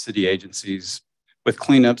support city agencies with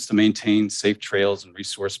cleanups to maintain safe trails and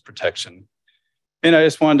resource protection. And I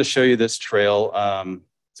just wanted to show you this trail.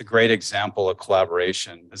 It's a great example of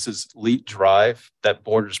collaboration. This is Leet Drive that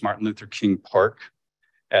borders Martin Luther King Park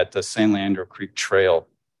at the San Leandro Creek Trail.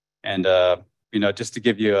 And, just to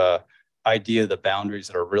give you an idea of the boundaries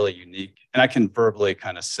that are really unique, and I can verbally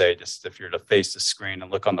kind of say, just if you're to face the screen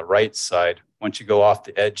and look on the right side, once you go off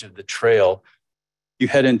the edge of the trail, you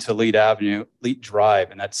head into Leet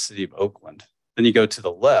Drive, and that's the city of Oakland. Then you go to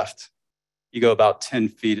the left, you go about 10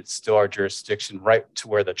 feet, it's still our jurisdiction, right to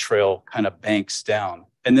where the trail kind of banks down,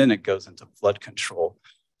 and then it goes into flood control.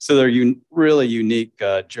 So they're really unique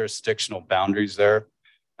jurisdictional boundaries there.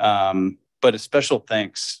 But a special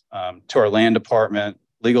thanks to our land department,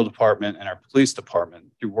 legal department, and our police department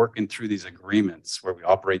through working through these agreements where we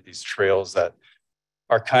operate these trails that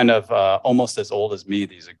are kind of almost as old as me,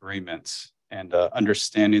 these agreements, and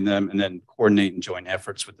understanding them and then coordinating joint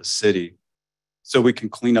efforts with the city so we can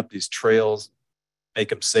clean up these trails, make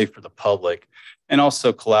them safe for the public, and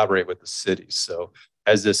also collaborate with the city. So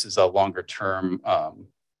as this is a longer term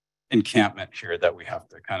encampment here that we have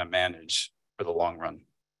to kind of manage for the long run.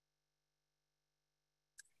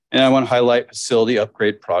 And I want to highlight facility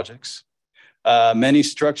upgrade projects. Many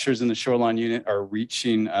structures in the Shoreline Unit are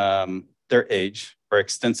reaching their age where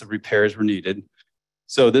extensive repairs were needed.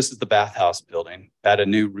 So this is the bathhouse building. Had a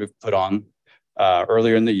new roof put on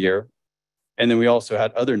earlier in the year. And then we also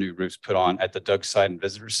had other new roofs put on at the Doug Siden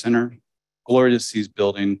Visitor Center, Gloria Seas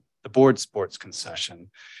building, the Board Sports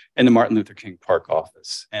concession, and the Martin Luther King Park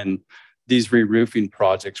office. And these re-roofing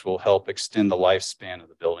projects will help extend the lifespan of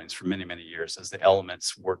the buildings for many, many years as the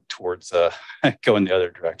elements work towards going the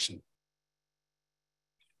other direction.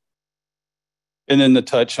 And then to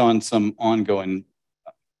touch on some ongoing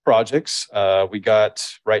projects, we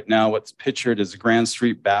got right now what's pictured as a Grand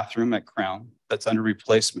Street bathroom at Crown that's under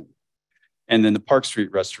replacement. And then the Park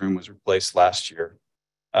Street restroom was replaced last year.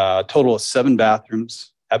 A total of 7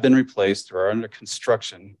 bathrooms have been replaced or are under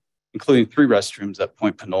construction, including 3 restrooms at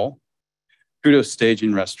Point Pinole, Kudo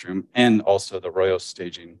Staging restroom, and also the Royo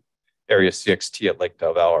Staging Area CXT at Lake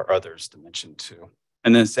Del Valle are others to mention too.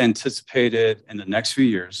 And then it's anticipated in the next few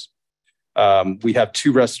years, we have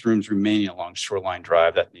 2 restrooms remaining along Shoreline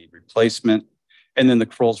Drive that need replacement. And then the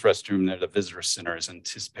Kroll's restroom near the visitor center is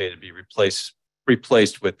anticipated to be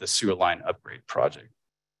replaced with the sewer line upgrade project.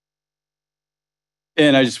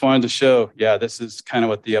 And I just wanted to show, yeah, this is kind of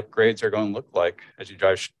what the upgrades are going to look like as you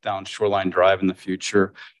drive down Shoreline Drive in the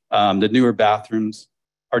future. The newer bathrooms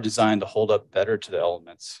are designed to hold up better to the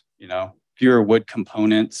elements, you know, fewer wood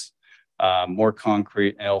components, more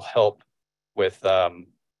concrete, and it'll help with,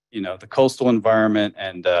 you know, the coastal environment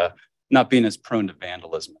and not being as prone to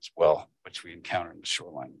vandalism as well, which we encounter in the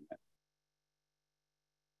shoreline.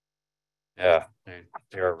 Yeah,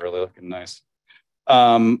 they are really looking nice.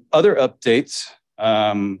 Other updates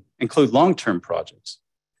include long-term projects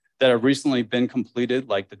that have recently been completed,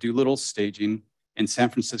 like the Doolittle staging and San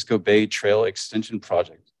Francisco Bay Trail Extension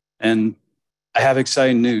Project. And I have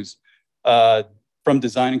exciting news from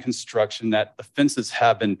design and construction that the fences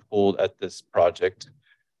have been pulled at this project,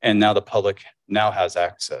 and now the public now has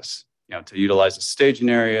access, you know, to utilize the staging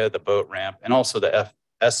area, the boat ramp, and also the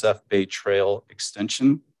SF Bay Trail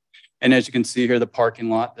Extension. And as you can see here, the parking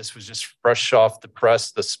lot, this was just fresh off the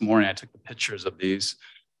press this morning. I took the pictures of these,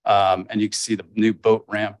 and you can see the new boat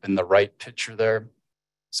ramp in the right picture there.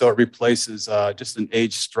 So it replaces just an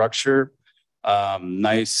aged structure,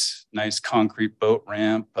 nice concrete boat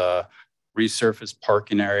ramp, resurfaced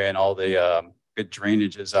parking area, and all the good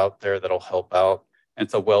drainages out there that'll help out. And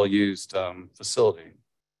it's a well-used facility.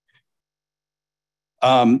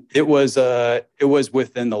 It was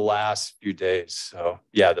within the last few days. So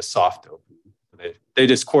yeah, the soft opening. They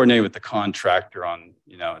just coordinated with the contractor on,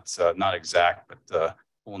 you know, it's not exact, but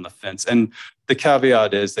pulling the fence. And the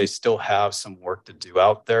caveat is they still have some work to do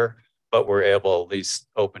out there, but we're able to at least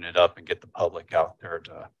open it up and get the public out there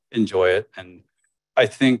to enjoy it. And I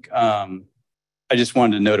think I just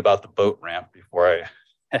wanted to note about the boat ramp before I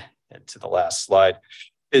head to the last slide,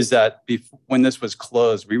 is that when this was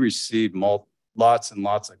closed, we received lots and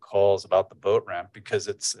lots of calls about the boat ramp because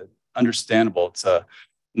it's understandable. It's a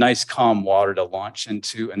nice calm water to launch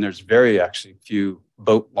into, and there's very actually few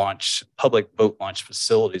public boat launch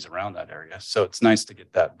facilities around that area. So it's nice to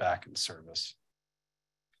get that back in service.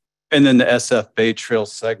 And then the SF Bay Trail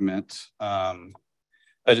segment, I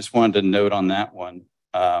just wanted to note on that one.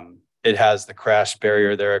 It has the crash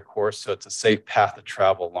barrier there, of course, so it's a safe path of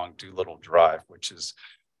travel along Doolittle Drive, which is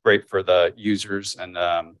great for the users. And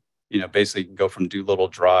you know, basically you can go from Doolittle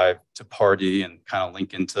Drive to Pardee and kind of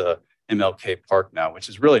link into MLK Park now, which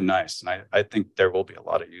is really nice. And I think there will be a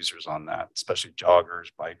lot of users on that, especially joggers,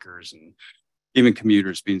 bikers, and even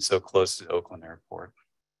commuters being so close to Oakland Airport.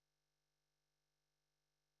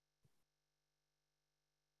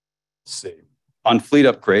 Let's see. On fleet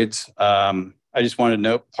upgrades, I just wanted to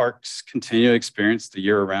note parks continue to experience the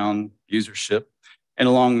year-round usership. And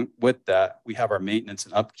along with that, we have our maintenance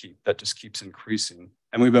and upkeep that just keeps increasing.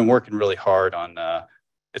 And we've been working really hard on,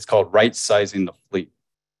 it's called right-sizing the fleet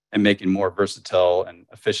and making more versatile and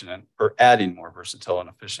efficient, or adding more versatile and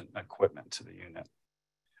efficient equipment to the unit.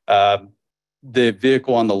 The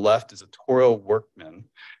vehicle on the left is a Toro Workman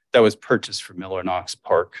that was purchased from Miller Knox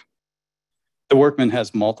Park. The Workman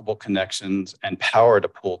has multiple connections and power to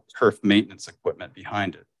pull turf maintenance equipment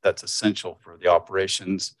behind it. That's essential for the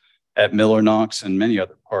operations at Miller Knox and many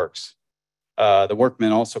other parks. The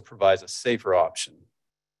Workman also provides a safer option.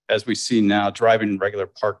 As we see now, driving regular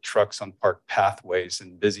park trucks on park pathways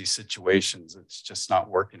in busy situations, it's just not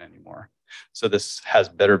working anymore. So this has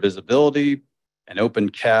better visibility, an open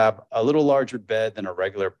cab, a little larger bed than a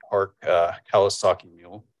regular park Kawasaki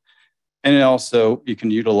mule. And it also, you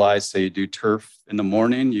can utilize, say you do turf in the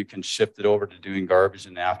morning, you can shift it over to doing garbage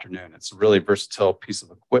in the afternoon. It's a really versatile piece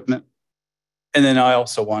of equipment. And then I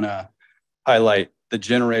also want to highlight the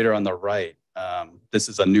generator on the right. This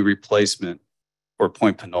is a new replacement for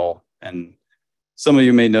Point Pinole. And some of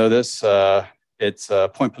you may know this.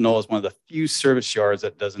 Point Pinole is one of the few service yards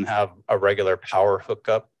that doesn't have a regular power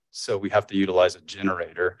hookup. So we have to utilize a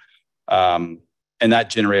generator. And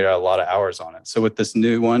that generator had a lot of hours on it. So with this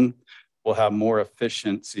new one, we'll have more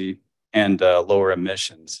efficiency and lower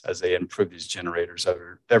emissions as they improve these generators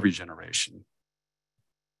every generation.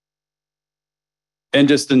 And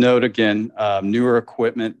just to note again, newer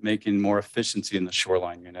equipment making more efficiency in the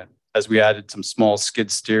shoreline unit. As we added some small skid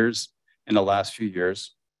steers in the last few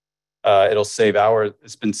years, it'll save hours.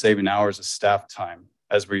 It's been saving hours of staff time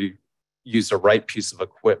as we use the right piece of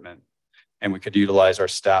equipment, and we could utilize our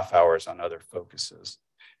staff hours on other focuses.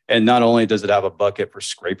 And not only does it have a bucket for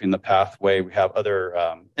scraping the pathway, we have other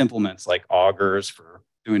implements like augers for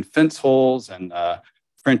doing fence holes and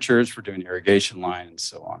trenchers for doing irrigation line and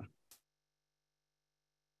so on.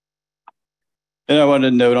 And I wanted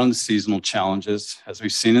to note on the seasonal challenges, as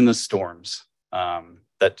we've seen in the storms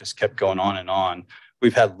that just kept going on and on,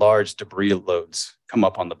 we've had large debris loads come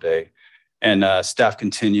up on the bay, and staff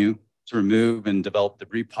continue to remove and develop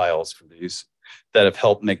debris piles for these that have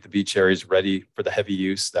helped make the beach areas ready for the heavy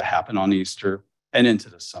use that happen on Easter and into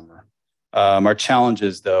the summer. Our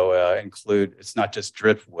challenges, though, include, it's not just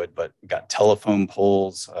driftwood, but we've got telephone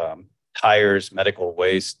poles, tires, medical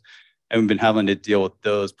waste, and we've been having to deal with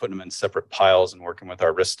those, putting them in separate piles and working with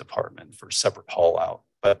our risk department for separate haul out.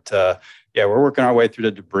 But yeah, we're working our way through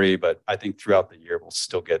the debris, but I think throughout the year, we'll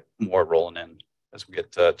still get more rolling in as we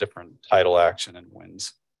get different tidal action and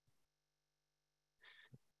winds.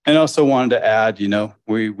 And also wanted to add, you know,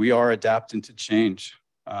 we are adapting to change.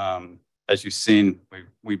 As you've seen,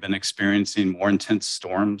 we've been experiencing more intense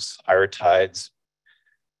storms, higher tides,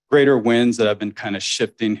 greater winds that have been kind of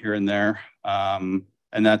shifting here and there. And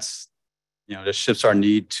that's, you know, that shifts our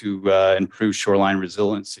need to improve shoreline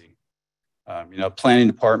resiliency. You know, planning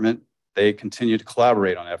department, they continue to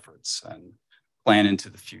collaborate on efforts and plan into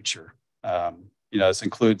the future. You know, this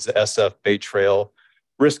includes the SF Bay Trail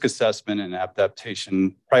risk assessment and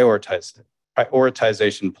adaptation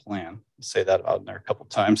prioritization plan. I'll say that out in there a couple of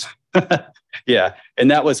times. Yeah,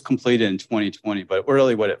 and that was completed in 2020, but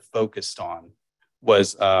really what it focused on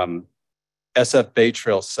was SF Bay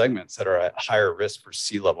Trail segments that are at higher risk for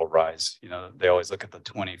sea level rise. You know, they always look at the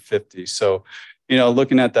 2050. So, you know,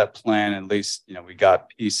 looking at that plan, at least, you know, we got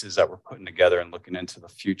pieces that we're putting together and looking into the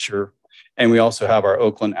future. And we also have our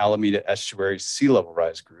Oakland Alameda Estuary Sea Level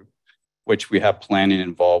Rise Group, which we have planning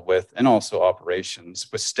involved with, and also operations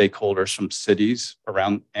with stakeholders from cities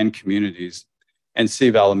around and communities. And City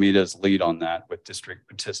of Alameda's lead on that with district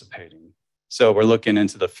participating. So we're looking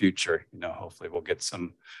into the future. You know, hopefully we'll get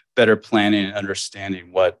some better planning and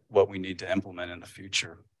understanding what we need to implement in the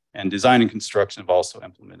future. And design and construction have also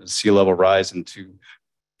implemented sea level rise into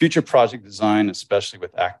future project design, especially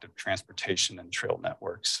with active transportation and trail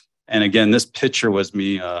networks. And again, this picture was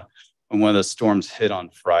me when one of the storms hit on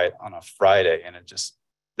a Friday, and it just,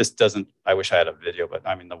 I wish I had a video, but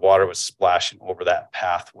I mean, the water was splashing over that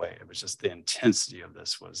pathway. It was just the intensity of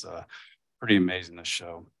this was pretty amazing to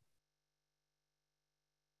show.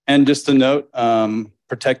 And just a note,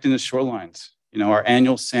 protecting the shorelines. You know, our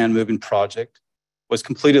annual sand moving project was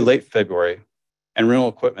completed late February, and rental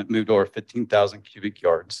equipment moved over 15,000 cubic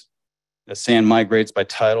yards. The sand migrates by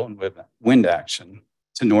tidal and wind action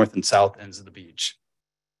to north and south ends of the beach,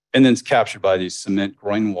 and then it's captured by these cement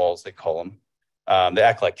groin walls, they call them. They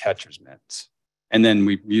act like catcher's mitts. And then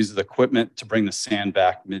we use the equipment to bring the sand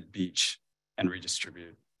back mid-beach and redistribute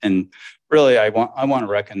it. And really, I want to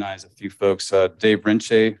recognize a few folks. Dave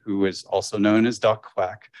Rinche, who is also known as Doc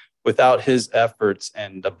Quack. Without his efforts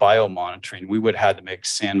and the biomonitoring, we would have had to make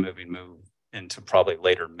sand moving move into probably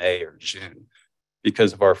later May or June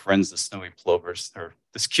because of our friends, the snowy plovers. They're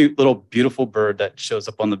this cute little beautiful bird that shows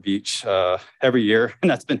up on the beach every year,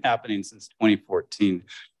 and that's been happening since 2014.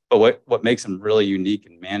 But what makes them really unique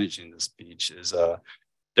in managing this beach is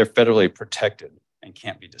they're federally protected and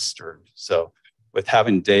can't be disturbed. So with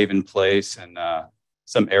having Dave in place and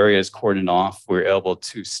some areas cordoned off, we're able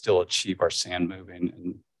to still achieve our sand moving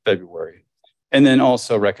in February. And then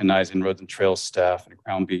also recognizing Roads and Trails staff and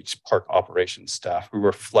Crown Beach Park operations staff. We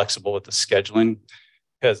were flexible with the scheduling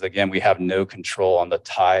because, again, we have no control on the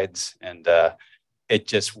tides, and it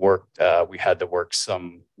just worked. We had to work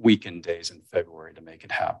some weekend days in February to make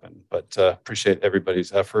it happen. But appreciate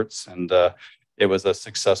everybody's efforts, and it was a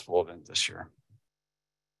successful event this year.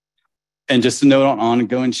 And just a note on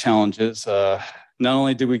ongoing challenges, not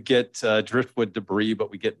only do we get driftwood debris, but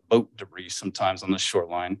we get boat debris sometimes on the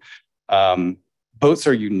shoreline. Boats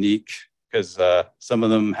are unique because some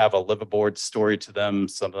of them have a liveaboard story to them,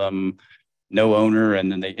 some of them no owner,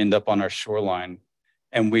 and then they end up on our shoreline.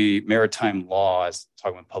 And maritime law, as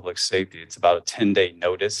talking about public safety, it's about a 10-day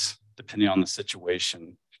notice, depending on the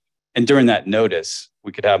situation. And during that notice,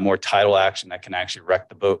 we could have more tidal action that can actually wreck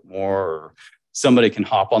the boat more, or somebody can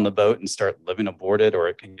hop on the boat and start living aboard it, or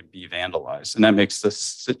it can be vandalized. And that makes the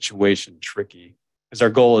situation tricky, because our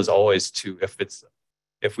goal is always to,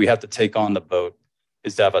 if we have to take on the boat,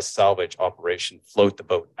 is to have a salvage operation, float the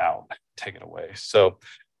boat out, take it away. So,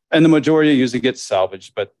 and the majority usually gets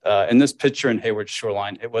salvaged, but in this picture in Hayward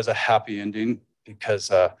Shoreline, it was a happy ending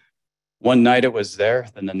because one night it was there,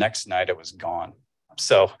 then the next night it was gone.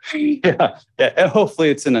 So yeah, and hopefully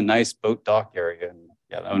it's in a nice boat dock area, and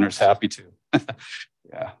yeah, the owner's happy too.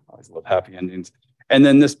 Yeah, I always love happy endings. And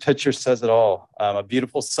then this picture says it all. A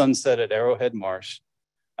beautiful sunset at Arrowhead Marsh.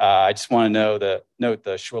 I just want to note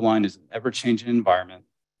the shoreline is an ever-changing environment,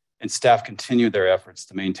 and staff continue their efforts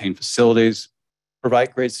to maintain facilities,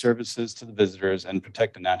 provide great services to the visitors, and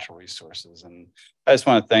protect the natural resources. And I just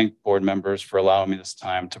want to thank board members for allowing me this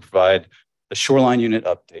time to provide the shoreline unit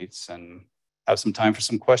updates and have some time for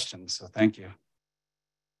some questions. So thank you.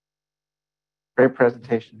 Great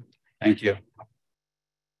presentation. Thank you.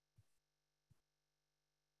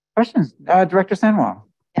 Questions? Director Sanwal.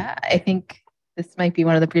 Yeah, I think this might be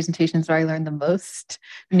one of the presentations where I learned the most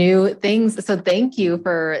new things. So thank you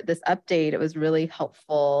for this update. It was really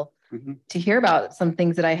helpful to hear about some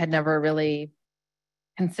things that I had never really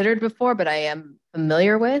considered before, but I am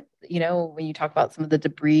familiar with. You know, when you talk about some of the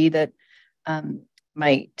debris that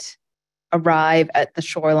might arrive at the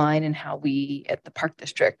shoreline and how we at the Park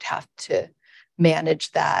District have to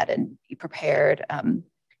manage that and be prepared. You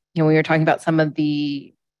know, we were talking about some of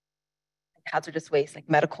the hazardous waste, like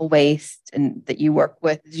medical waste, and that you work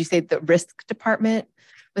with. Did you say the risk department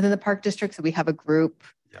within the Park District? So we have a group.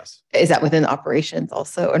 Yes. Is that within operations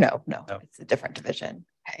also, or no, it's a different division.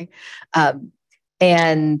 Okay.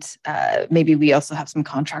 And maybe we also have some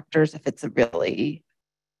contractors if it's a really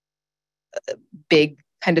big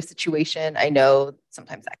kind of situation. I know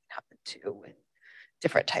sometimes that can happen too with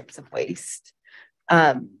different types of waste.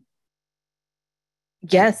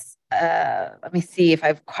 Yes. Let me see if I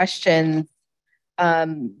have questions.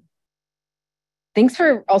 Thanks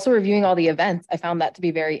for also reviewing all the events. I found that to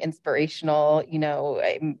be very inspirational. You know,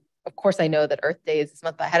 of course, I know that Earth Day is this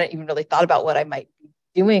month, but I hadn't even really thought about what I might be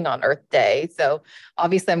doing on Earth Day. So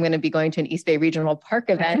obviously I'm going to be going to an East Bay Regional Park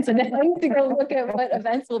event, and then I need to go look at what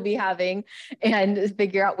events we'll be having and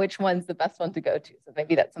figure out which one's the best one to go to. So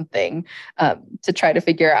maybe that's something to try to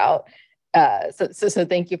figure out. So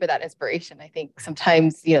thank you for that inspiration. I think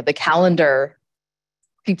sometimes, you know, the calendar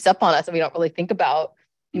creeps up on us and we don't really think about,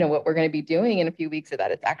 you know, what we're going to be doing in a few weeks, or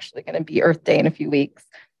that it's actually going to be Earth Day in a few weeks.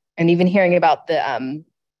 And even hearing about the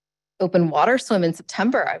open water swim in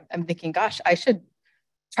September, I'm thinking, gosh, I should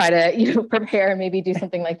try to, you know, prepare and maybe do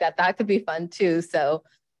something like that. That could be fun too. So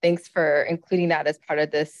thanks for including that as part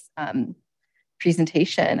of this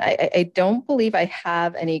presentation. I don't believe I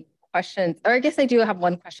have any questions, or I guess I do have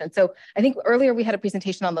one question. So I think earlier we had a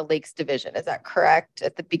presentation on the Lakes Division. Is that correct?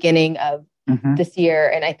 At the beginning of this year.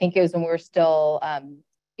 And I think it was when we were still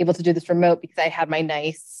able to do this remote, because I had my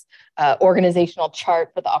nice organizational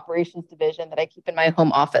chart for the operations division that I keep in my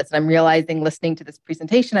home office. And I'm realizing, listening to this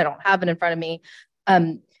presentation, I don't have it in front of me.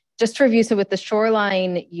 Just to review, so with the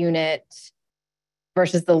shoreline unit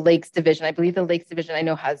versus the Lakes Division, I believe the Lakes Division I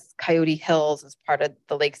know has Coyote Hills as part of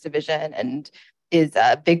the Lakes Division, and is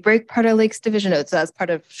Big Break part of Lakes Division? So that's part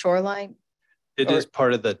of shoreline? It is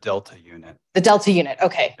part of the Delta unit. The Delta unit.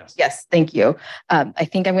 Okay. Yes. Thank you. I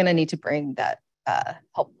think I'm going to need to bring that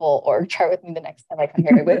helpful org chart with me the next time I come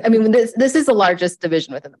here. I mean, this is the largest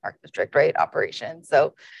division within the Park District, right? Operations.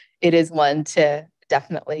 So it is one to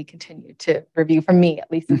definitely continue to review from me,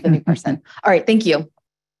 at least as a new person. All right. Thank you.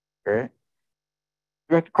 Great.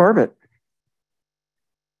 Director Corbett.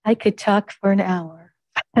 I could talk for an hour,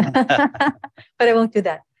 but I won't do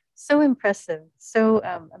that. So impressive, so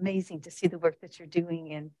amazing to see the work that you're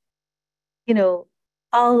doing. And, you know,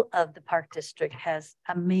 all of the Park District has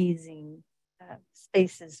amazing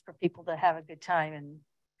spaces for people to have a good time and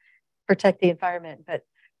protect the environment. But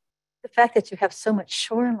the fact that you have so much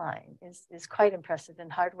shoreline is quite impressive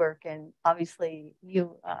and hard work. And obviously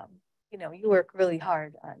you you work really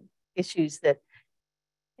hard on issues that,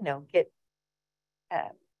 you know, you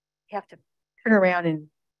have to turn around and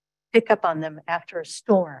pick up on them after a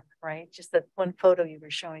storm, right? Just that one photo you were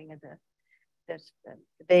showing of the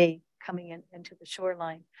bay coming into the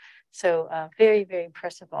shoreline. So very, very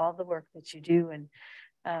impressive, all the work that you do, and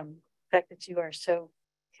the fact that you are so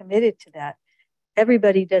committed to that.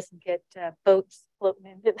 Everybody doesn't get boats floating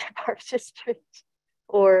into the Park District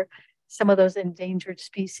or some of those endangered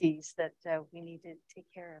species that we need to take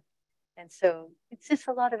care of. And so it's just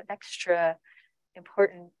a lot of extra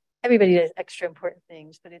important. Everybody does extra important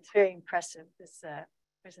things, but it's very impressive, this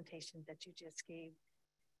presentation that you just gave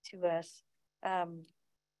to us.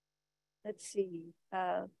 Let's see,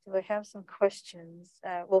 do I have some questions?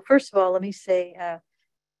 Well, first of all, let me say,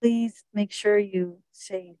 please make sure you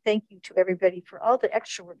say thank you to everybody for all the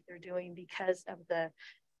extra work they're doing, because of the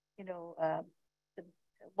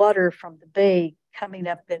water from the bay coming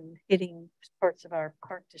up and hitting parts of our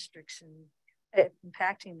park districts and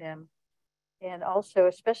impacting them. And also,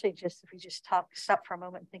 especially just if we just stop for a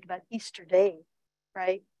moment and think about Easter Day,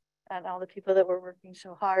 right? And all the people that were working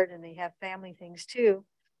so hard, and they have family things too,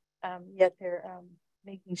 yet they're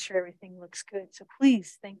making sure everything looks good. So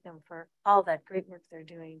please thank them for all that great work they're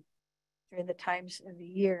doing during the times of the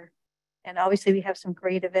year. And obviously we have some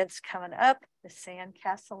great events coming up. The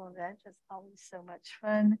Sandcastle event is always so much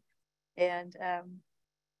fun. And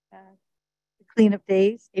the cleanup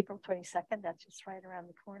days, April 22nd, that's just right around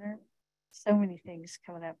the corner. So many things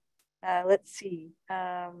coming up. Let's see.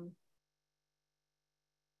 I'm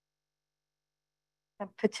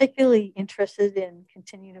particularly interested in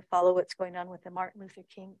continuing to follow what's going on with the Martin Luther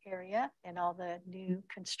King area and all the new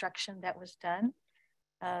construction that was done.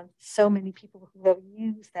 So many people who have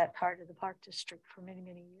used that part of the Park District for many,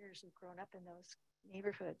 many years have grown up in those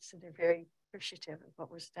neighborhoods, so they're very appreciative of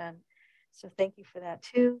what was done. So thank you for that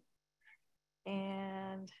too.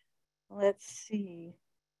 And let's see.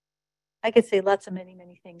 I could say lots of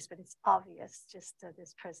many things, but it's obvious just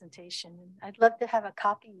this presentation. And I'd love to have a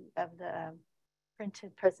copy of the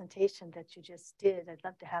printed presentation that you just did. I'd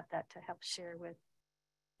love to have that to help share with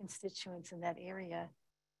constituents in that area.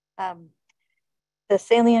 The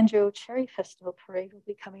San Leandro Cherry Festival Parade will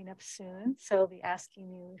be coming up soon, so I'll be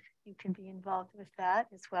asking you if you can be involved with that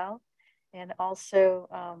as well. And also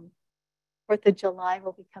 4th of July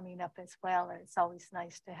will be coming up as well. And it's always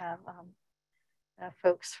nice to have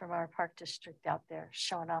folks from our park district out there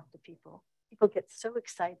showing off to people. People get so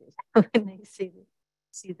excited when they see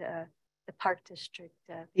the park district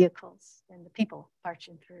vehicles and the people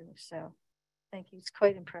marching through. So thank you. It's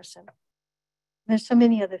quite impressive. There's so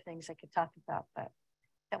many other things I could talk about, but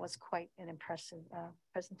that was quite an impressive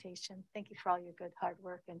presentation. Thank you for all your good hard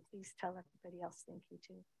work, and please tell everybody else thank you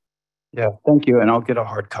too. Yeah, thank you. And I'll get a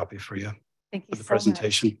hard copy for you. Thank you for the so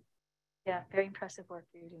presentation. much. Yeah, very impressive work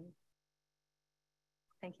you're doing.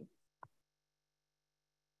 Thank you.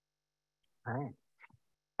 All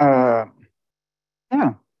right.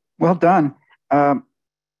 Yeah, well done. I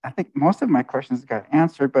think most of my questions got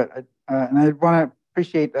answered, but and I want to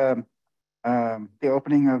appreciate the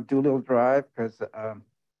opening of Doolittle Drive because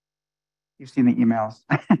you've seen the emails.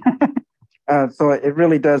 So it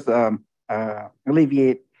really does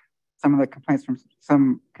alleviate some of the complaints from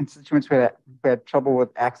some constituents who had trouble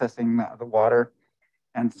with accessing the water.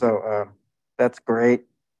 And so that's great.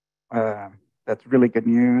 That's really good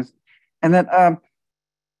news. And then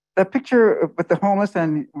the picture with the homeless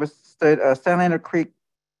and was San Leandro Creek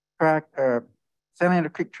track, San Leandro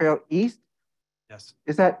Creek Trail East. Yes.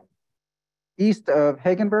 Is that east of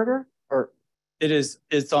Hagenberger or? It is.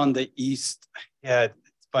 It's on the east. Yeah, it's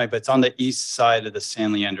funny, but it's on the east side of the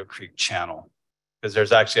San Leandro Creek channel because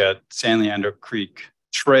there's actually a San Leandro Creek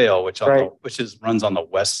Trail, which runs on the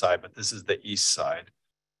west side, but this is the east side.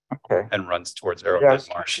 Okay. And runs towards Arrowhead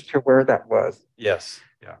Marsh. To where that was. Yes.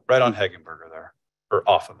 Yeah. Right on Hagenberger there, or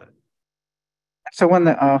off of it. So when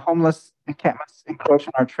the homeless encampments encroach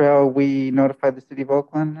on our trail, we notify the city of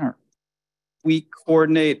Oakland, or we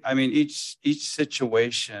coordinate. I mean, each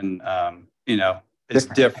situation, is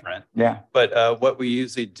different. Yeah. But what we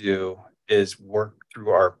usually do is work through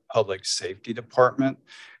our public safety department,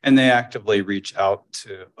 and they actively reach out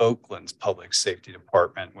to Oakland's public safety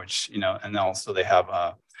department, which and also they have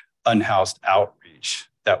unhoused outreach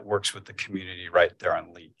that works with the community right there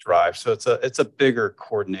on Lee Drive. So it's a bigger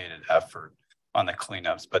coordinated effort on the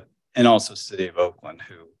cleanups, and also City of Oakland,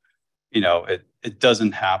 who, it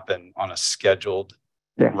doesn't happen on a scheduled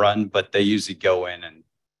run, but they usually go in and,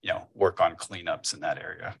 work on cleanups in that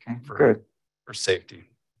area for safety.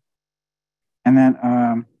 And then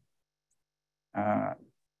I'm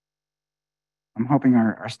hoping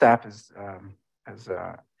our staff is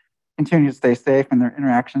continue to stay safe in their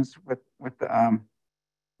interactions with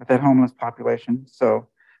that homeless population. So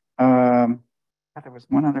there was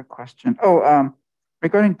one other question.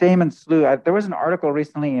 Regarding Damon Slough, there was an article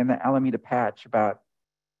recently in the Alameda Patch about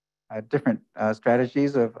different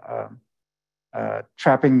strategies of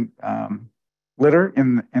trapping litter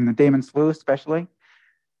in the Damon Slough especially.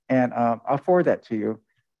 And I'll forward that to you.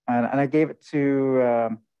 And I gave it to, I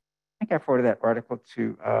think I forwarded that article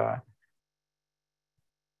to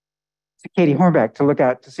Katie Hornback to look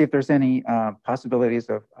at to see if there's any possibilities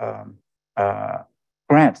of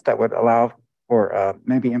grants that would allow for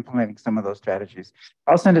maybe implementing some of those strategies.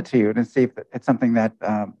 I'll send it to you and see if it's something that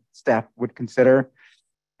staff would consider.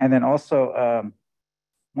 And then also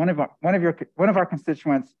one of our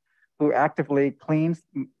constituents who actively cleans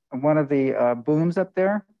one of the booms up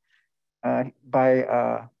there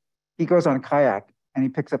he goes on kayak and he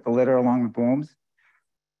picks up the litter along the booms.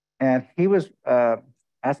 And he was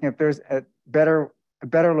asking if there's a better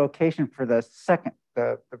location for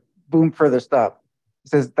the boom furthest up. He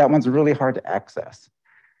says that one's really hard to access.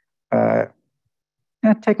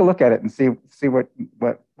 Take a look at it and see what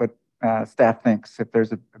staff thinks. If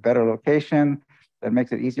there's a better location that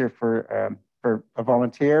makes it easier for a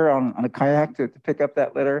volunteer on a kayak to pick up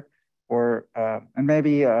that litter, or and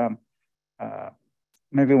maybe when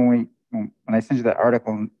we when I send you that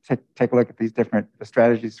article and take a look at these different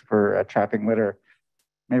strategies for trapping litter,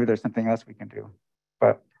 maybe there's something else we can do.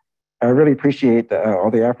 But I really appreciate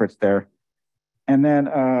all the efforts there. And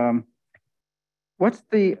then what's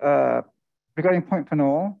the, regarding Point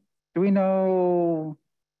Pinole, do we know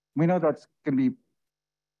that's going to be,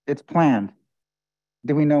 it's planned.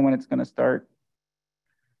 Do we know when it's going to start?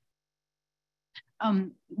 I'll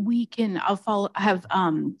have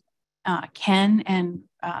Ken and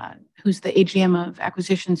who's the AGM of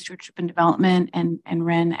Acquisition, Stewardship and Development, and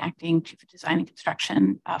Ren, Acting Chief of Design and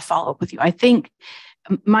Construction, follow up with you. I think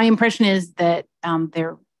my impression is that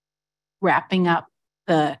they're wrapping up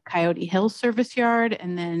the Coyote Hills service yard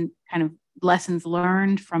and then kind of lessons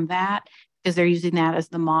learned from that, because they're using that as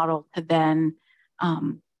the model to then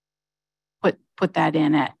put that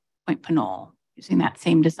in at Point Pinole, using that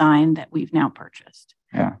same design that we've now purchased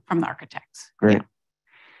from the architects. Great.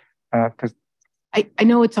 Because I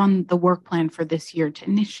know it's on the work plan for this year to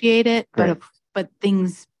initiate it, but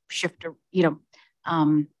things shift.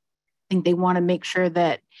 I think they want to make sure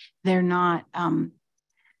that they're not.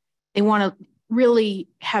 They want to really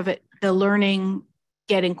have the learning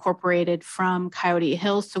get incorporated from Coyote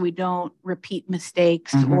Hills, so we don't repeat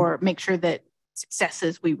mistakes or make sure that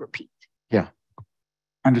successes we repeat. Yeah,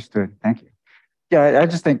 understood. Thank you. Yeah, I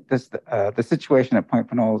just think the situation at Point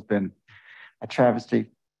Pinole has been a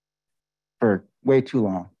travesty for way too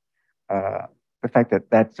long. The fact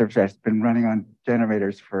that service has been running on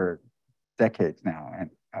generators for decades now, and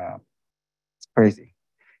it's crazy.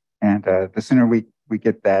 And the sooner we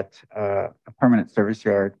get that a permanent service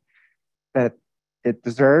yard that it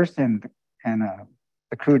deserves and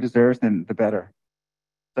the crew deserves, then the better.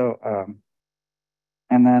 So,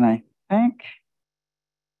 and then I think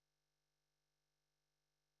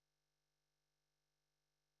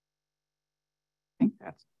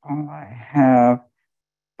that's all I have.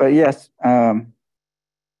 But yes,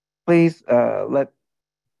 please let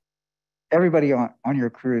everybody on your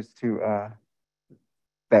crews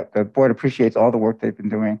that the board appreciates all the work they've been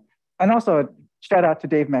doing. And also shout out to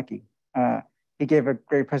Dave Mecke. He gave a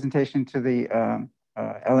great presentation to the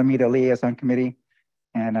Alameda Liaison Committee,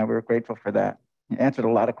 and we were grateful for that. He answered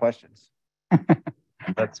a lot of questions.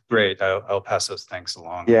 That's great. I'll pass those thanks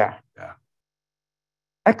along. Yeah. Yeah.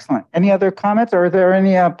 Excellent. Any other comments, or are there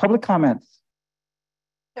any public comments?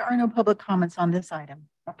 There are no public comments on this item.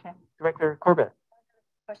 Okay. Director Corbett.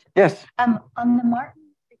 Question. Yes. On the Martin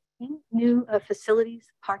new facilities,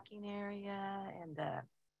 parking area, and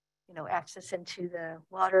access into the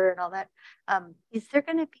water and all that, is there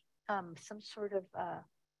going to be some sort of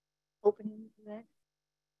opening event?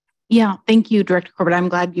 Yeah, thank you, Director Corbett. I'm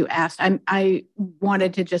glad you asked. I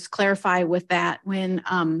wanted to just clarify with that when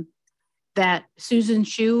that Susan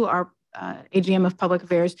Shu, our AGM of Public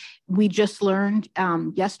Affairs, we just learned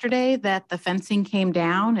yesterday that the fencing came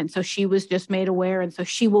down, and so she was just made aware, and so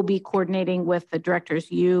she will be coordinating with the directors,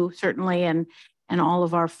 you certainly, and all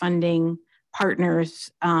of our funding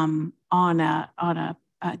partners on a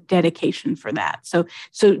dedication for that. So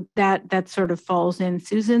that sort of falls in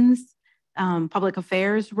Susan's public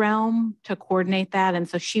affairs realm to coordinate that, and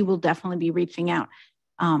so she will definitely be reaching out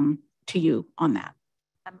to you on that.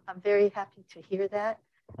 I'm very happy to hear that.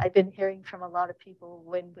 I've been hearing from a lot of people,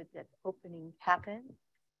 when would that opening happen?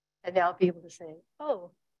 And now I'll be able to say,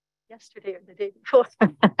 oh, yesterday or the day before.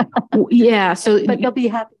 Yeah, so but they'll be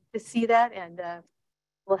happy to see that, and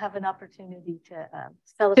we'll have an opportunity to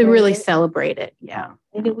celebrate. To really celebrate it, yeah.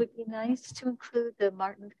 And it would be nice to include the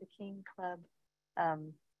Martin Luther King Club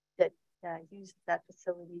that uses that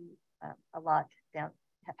facility a lot down,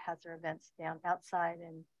 has their events down outside,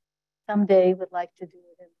 and someday would like to do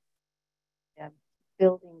it in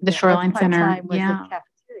building the Shoreline Center. Yeah.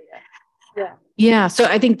 Yeah. So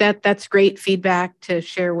I think that's great feedback to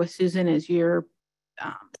share with Susan as you're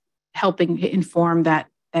helping inform that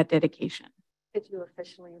dedication. Could you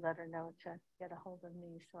officially let her know to get a hold of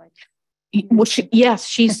me so I? Well, yes,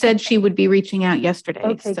 she said she would be reaching out yesterday.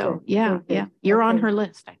 Okay, so good. yeah, good. Yeah, you're on her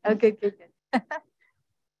list. Oh, good.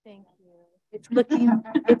 Thank you. It's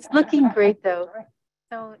looking great though.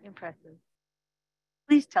 So impressive.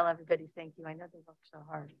 Please tell everybody thank you. I know they worked so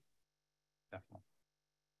hard. Definitely.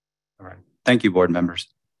 All right. Thank you, board members.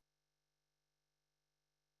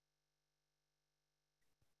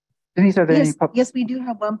 Denise, are there any yes, we do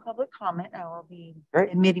have one public comment. I will be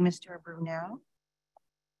admitting Mr. Abreu now.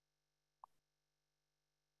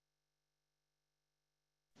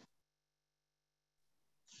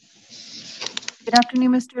 Good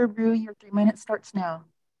afternoon, Mr. Abreu. Your 3 minutes starts now.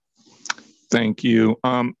 Thank you.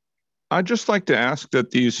 I'd just like to ask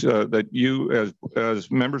that that you,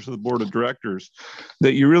 as members of the board of directors,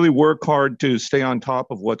 that you really work hard to stay on top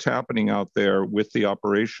of what's happening out there with the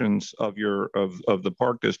operations of the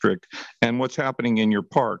park district and what's happening in your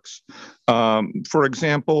parks. For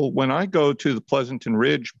example, when I go to the Pleasanton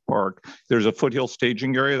Ridge Park, there's a foothill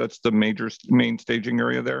staging area. That's the main staging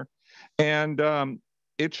area there, and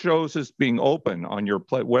it shows as being open on your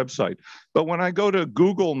website. But when I go to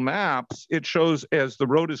Google Maps, it shows as the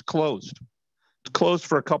road is closed. It's closed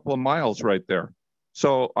for a couple of miles right there.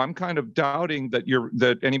 So I'm kind of doubting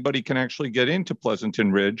that anybody can actually get into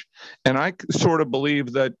Pleasanton Ridge. And I sort of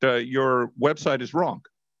believe that your website is wrong,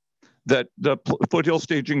 that the foothill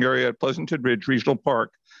staging area at Pleasanton Ridge Regional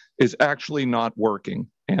Park is actually not working.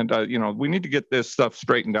 And, we need to get this stuff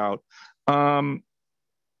straightened out.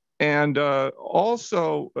 And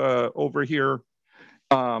also over here,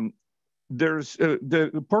 there's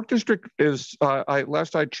the park district is,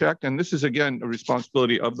 last I checked, and this is again a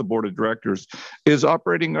responsibility of the board of directors, is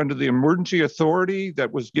operating under the emergency authority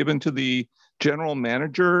that was given to the general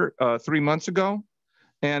manager 3 months ago.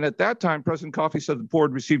 And at that time, President Coffey said the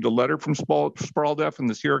board received a letter from Sprawldeaf and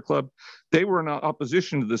the Sierra Club. They were in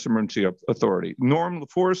opposition to this emergency authority. Norm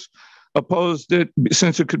LaForce opposed it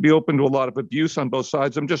since it could be open to a lot of abuse on both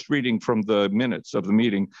sides. I'm just reading from the minutes of the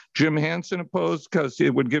meeting. Jim Hansen opposed because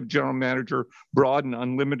it would give general manager broad and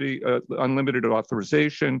unlimited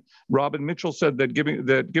authorization. Robin Mitchell said that given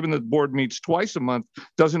that the board meets twice a month,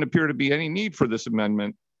 doesn't appear to be any need for this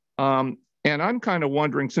amendment. And I'm kind of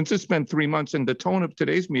wondering, since it's been 3 months and the tone of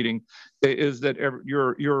today's meeting is that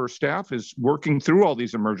your staff is working through all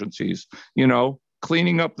these emergencies,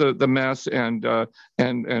 cleaning up the mess and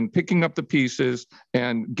picking up the pieces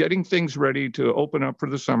and getting things ready to open up for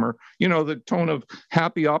the summer. The tone of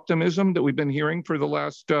happy optimism that we've been hearing for the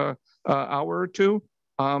last hour or two.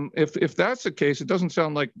 If that's the case, it doesn't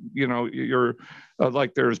sound like you're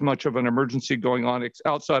like there's much of an emergency going on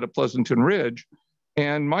outside of Pleasanton Ridge.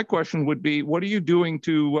 And my question would be, what are you doing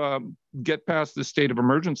to get past the state of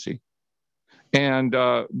emergency? And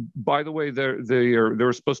by the way,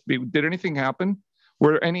 they're supposed to be. Did anything happen?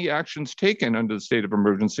 Were any actions taken under the state of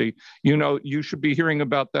emergency? You should be hearing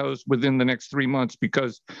about those within the next 3 months,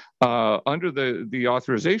 because under the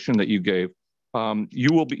authorization that you gave,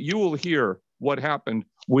 you will hear what happened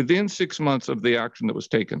within 6 months of the action that was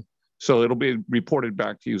taken. So it'll be reported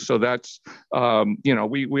back to you. So that's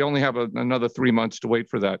we only have another 3 months to wait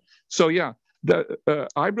for that. So yeah.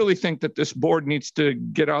 I really think that this board needs to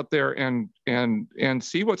get out there and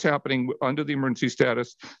see what's happening under the emergency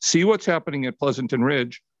status, see what's happening at Pleasanton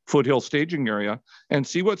Ridge, foothill staging area, and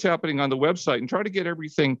see what's happening on the website and try to get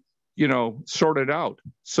everything, sorted out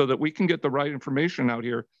so that we can get the right information out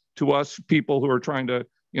here to us people who are trying to,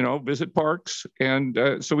 visit parks, and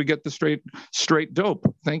so we get the straight dope.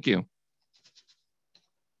 Thank you.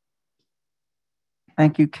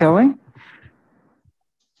 Thank you, Kelly.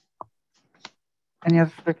 Any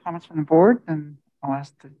other comments from the board? Then I'll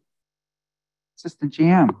ask the assistant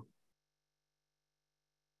GM.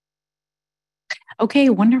 Okay,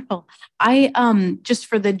 wonderful. I just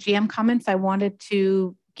for the GM comments, I wanted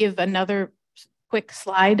to give another quick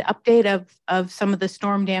slide update of some of the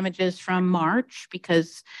storm damages from March,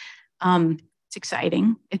 because it's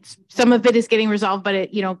exciting. Some of it is getting resolved,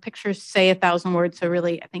 but pictures say 1,000 words, so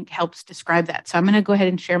really I think helps describe that. So I'm going to go ahead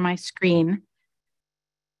and share my screen.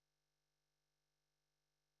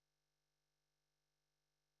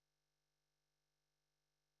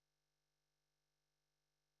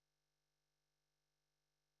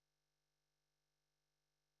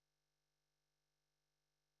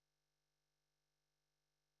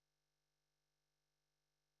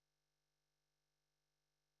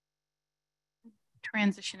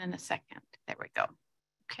 Transition in a second. There we go.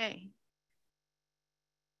 Okay.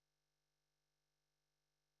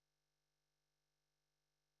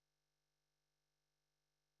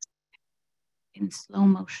 In slow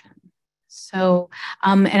motion. So,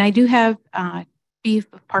 and I do have Chief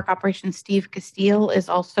of Park Operations Steve Castile is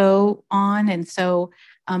also on, and so,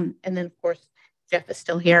 and then of course Jeff is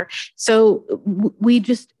still here. So we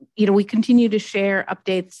just, we continue to share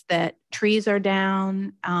updates that trees are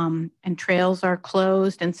down and trails are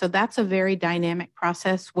closed. And so that's a very dynamic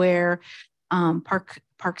process where park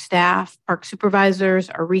staff, park supervisors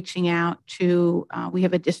are reaching out to, we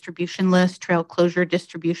have a distribution list, trail closure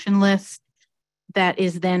distribution list that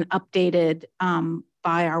is then updated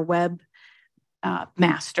by our web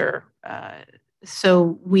master.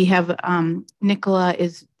 So we have Nicola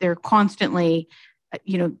they're constantly,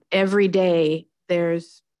 every day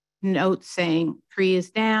there's notes saying tree is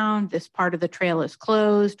down, this part of the trail is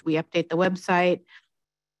closed. We update the website.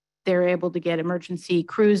 they're able to get emergency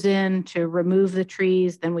crews in to remove the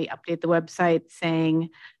trees. Then we update the website saying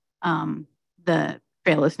the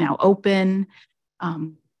trail is now open.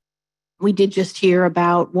 We did just hear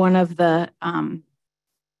about one of the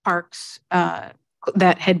parks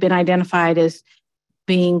that had been identified as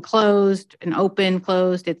being closed and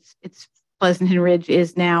closed. It's Pleasanton Ridge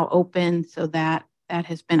is now open, so that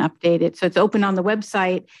has been updated. So it's open on the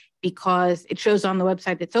website because it shows on the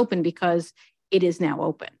website it's open because it is now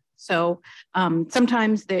open. So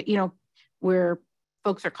sometimes where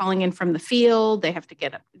folks are calling in from the field, they have to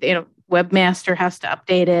get webmaster has to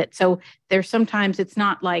update it. So there's sometimes it's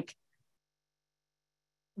not like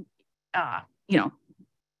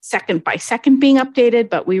second by second being updated,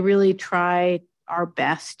 but we really try our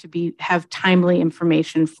best to have timely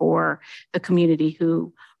information for the community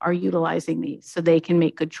who are utilizing these so they can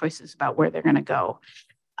make good choices about where they're going to go.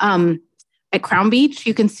 At Crown Beach,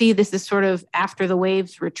 you can see this is sort of after the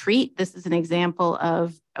waves retreat. This is an example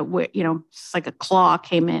of where, just like a claw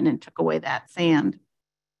came in and took away that sand.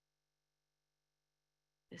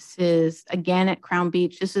 This is, again, at Crown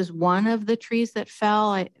Beach. This is one of the trees that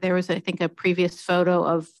fell. There was, I think, a previous photo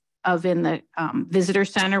of in the visitor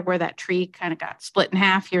center where that tree kind of got split in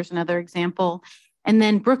half. Here's another example. And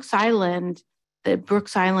then Brooks Island, the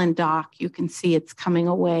Brooks Island dock, you can see it's coming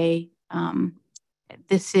away.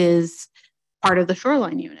 This is part of the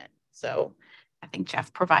shoreline unit. So I think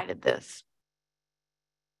Jeff provided this.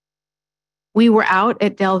 We were out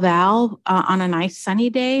at Del Val on a nice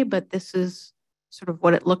sunny day, but this is sort of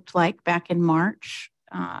what it looked like back in March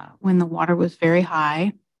when the water was very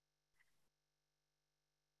high.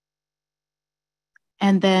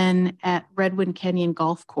 And then at Redwood Canyon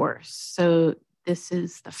Golf Course. So this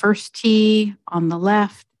is the first tee on the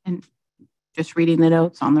left and just reading the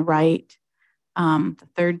notes on the right. The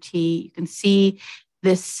third tee, you can see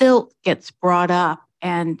this silt gets brought up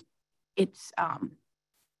and it's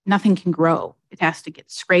nothing can grow. It has to get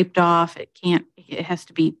scraped off. It has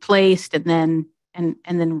to be placed and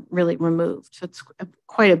then really removed. So it's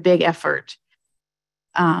quite a big effort.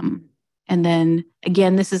 And then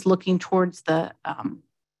again, this is looking towards the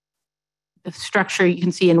structure you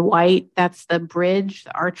can see in white. That's the bridge,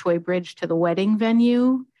 the archway bridge to the wedding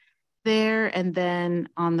venue there. And then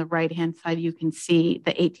on the right-hand side, you can see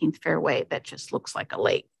the 18th fairway that just looks like a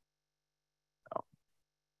lake.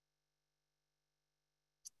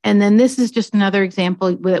 And then this is just another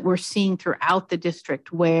example that we're seeing throughout the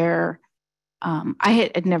district where I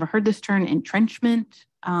had never heard this term, entrenchment,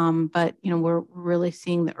 but we're really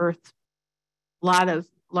seeing the earth, a lot of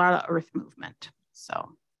earth movement.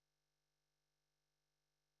 So,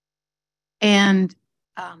 and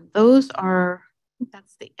those are, I think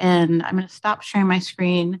that's the end. I'm going to stop sharing my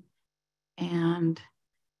screen, and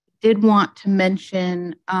did want to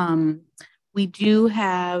mention we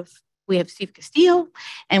have Steve Castillo,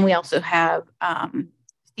 and we also have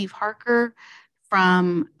Steve Harker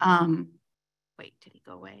from. Wait, did he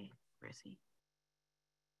go away? Where is he?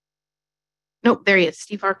 Nope, there he is.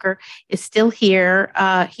 Steve Harker is still here.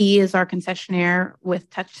 He is our concessionaire with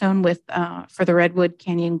Touchstone for the Redwood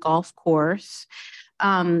Canyon Golf Course.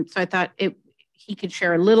 So I thought he could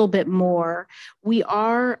share a little bit more. We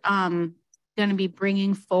are going to be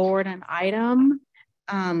bringing forward an item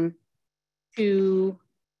to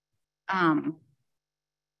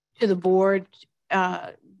the board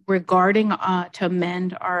regarding to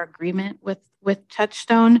amend our agreement with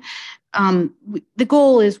Touchstone. The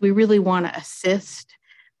goal is we really want to assist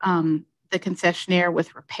the concessionaire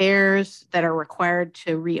with repairs that are required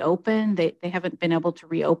to reopen. They haven't been able to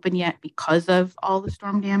reopen yet because of all the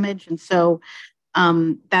storm damage. And so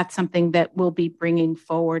that's something that we'll be bringing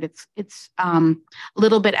forward. It's a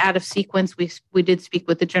little bit out of sequence. We did speak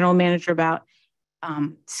with the general manager about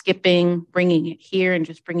skipping, bringing it here and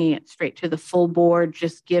just bringing it straight to the full board,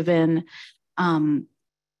 just given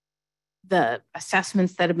the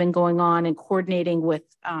assessments that have been going on and coordinating with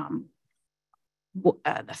the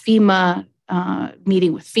FEMA,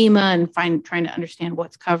 meeting with FEMA and trying to understand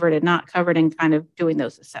what's covered and not covered and kind of doing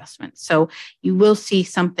those assessments. So you will see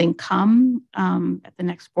something come at the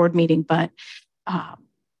next board meeting, but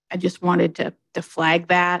I just wanted to flag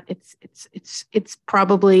that. It's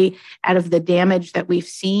probably out of the damage that we've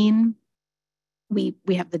seen. We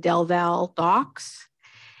have the Del Val docks.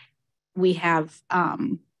 We have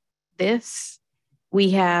this. We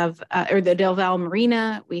have or the Del Val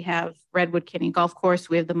Marina. We have Redwood Canyon Golf Course.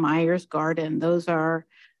 We have the Myers Garden. Those are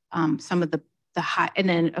some of the high, and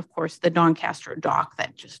then of course the Doncaster dock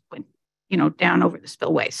that just went down over the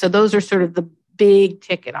spillway. So those are sort of the big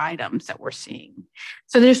ticket items that we're seeing.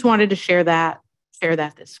 So I just wanted to share that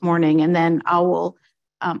this morning, and then I will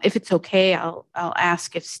if it's okay, I'll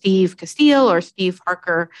ask if Steve Castile or Steve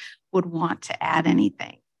Harker would want to add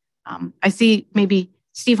anything. I see maybe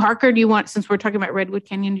Steve Harker, since we're talking about Redwood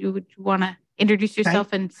Canyon, would you want to introduce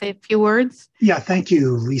yourself and say a few words? Yeah, thank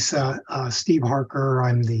you, Lisa. Steve Harker,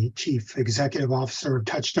 I'm the Chief Executive Officer of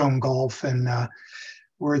Touchstone Golf, and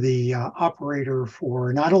we're the operator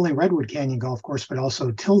for not only Redwood Canyon Golf Course, but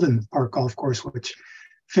also Tilden Park Golf Course, which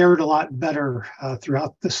fared a lot better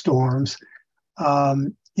throughout the storms.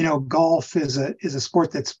 Golf is a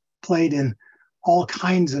sport that's played in all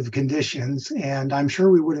kinds of conditions, and I'm sure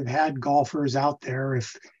we would have had golfers out there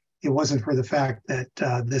if it wasn't for the fact that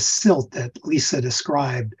the silt that Lisa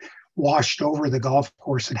described washed over the golf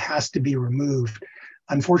course and has to be removed.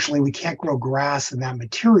 Unfortunately, we can't grow grass in that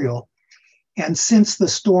material. And since the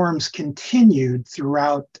storms continued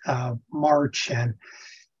throughout March and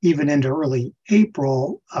even into early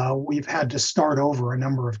April, we've had to start over a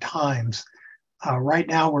number of times. Right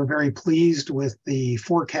now, we're very pleased with the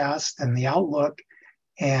forecast and the outlook,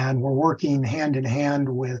 and we're working hand in hand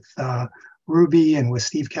with Ruby and with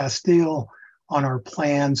Steve Castile on our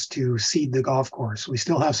plans to seed the golf course. We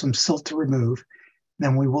still have some silt to remove,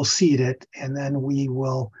 then we will seed it, and then we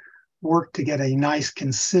will work to get a nice,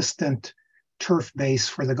 consistent turf base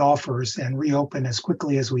for the golfers and reopen as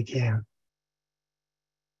quickly as we can.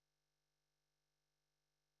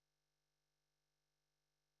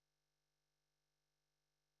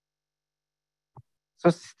 So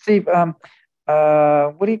Steve,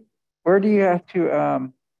 where do you have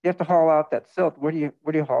to haul out that silt? Where do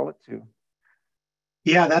you haul it to?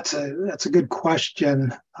 Yeah, that's a good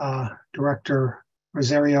question, Director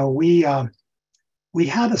Rosario. We had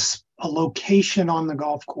a location on the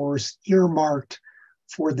golf course earmarked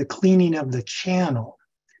for the cleaning of the channel,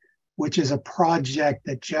 which is a project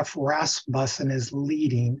that Jeff Rasmussen is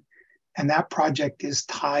leading. And that project is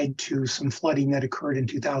tied to some flooding that occurred in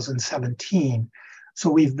 2017. So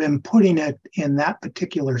we've been putting it in that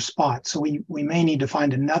particular spot. So we may need to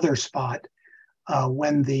find another spot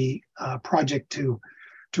when the project to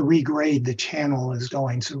regrade the channel is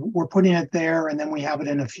going. So we're putting it there, and then we have it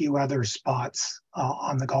in a few other spots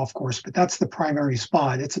on the golf course, but that's the primary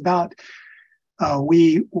spot. It's about,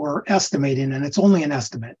 we were estimating, and it's only an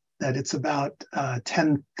estimate, that it's about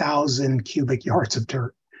 10,000 cubic yards of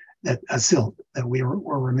dirt, silt that we're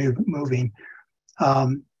removing.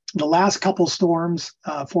 The last couple storms,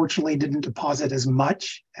 fortunately, didn't deposit as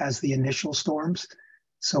much as the initial storms.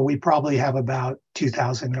 So we probably have about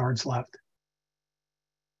 2,000 yards left.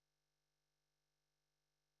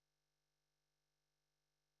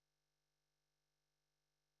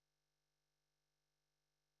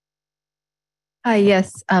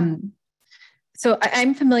 Yes. So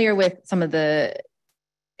I'm familiar with some of the,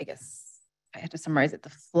 I guess I had to summarize it, the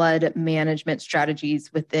flood management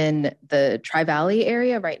strategies within the Tri-Valley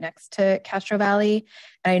area right next to Castro Valley.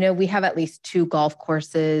 And I know we have at least 2 golf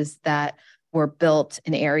courses that were built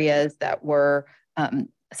in areas that were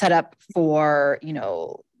set up for,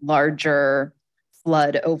 larger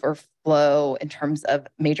flood overflow in terms of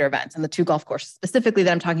major events. And the 2 golf courses specifically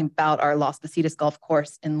that I'm talking about are Las Positas Golf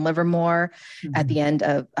Course in Livermore at the end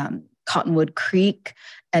of Cottonwood Creek,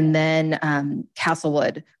 and then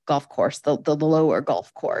Castlewood Golf Course, the lower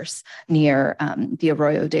golf course near the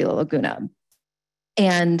Arroyo de la Laguna.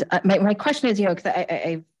 And my question is, because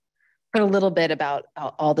I've heard a little bit about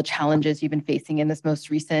all the challenges you've been facing in this most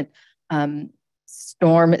recent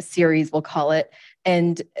storm series, we'll call it.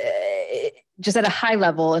 And just at a high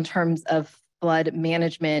level in terms of flood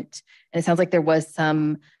management, and it sounds like there was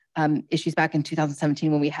some issues back in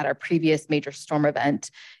 2017 when we had our previous major storm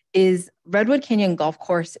event. Is Redwood Canyon Golf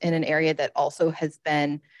Course in an area that also has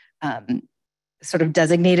been sort of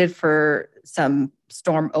designated for some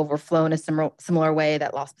storm overflow in a similar way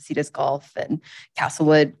that Las Positas Golf and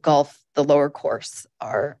Castlewood Golf, the lower course,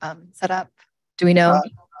 are set up? Do we know?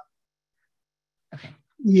 Okay.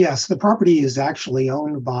 Yes, the property is actually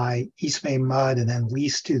owned by East Bay Mud and then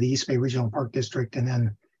leased to the East Bay Regional Park District, and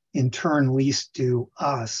then in turn leased to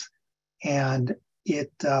us. And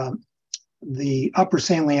the upper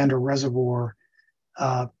San Leandro Reservoir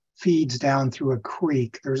feeds down through a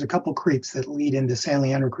creek. There's a couple creeks that lead into San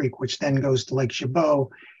Leandro Creek, which then goes to Lake Chabot.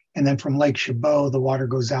 And then from Lake Chabot, the water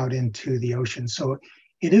goes out into the ocean. So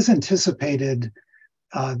it is anticipated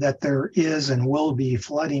that there is and will be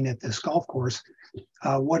flooding at this golf course.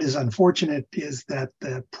 What is unfortunate is that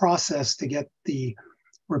the process to get the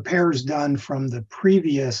repairs done from the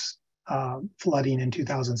previous flooding in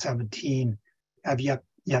 2017 have yet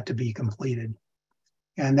to be completed.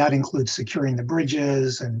 And that includes securing the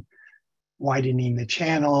bridges and widening the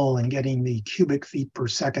channel and getting the cubic feet per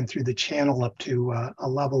second through the channel up to a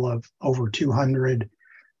level of over 200.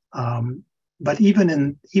 But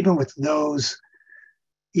even with those,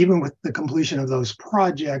 even with the completion of those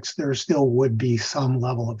projects, there still would be some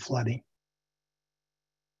level of flooding.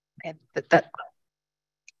 Okay,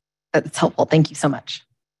 that's helpful. Thank you so much.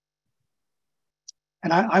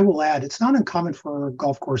 And I will add, it's not uncommon for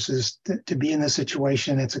golf courses to be in this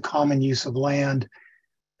situation. It's a common use of land.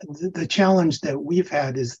 The challenge that we've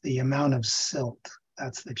had is the amount of silt.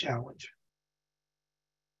 That's the challenge.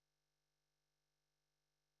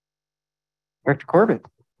 Director Corbett.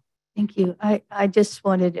 Thank you. I just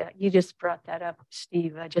wanted, you just brought that up,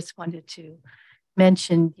 Steve. I just wanted to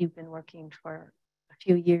mention you've been working for a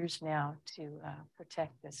few years now to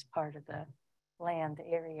protect this part of the land, the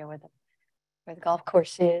area where the golf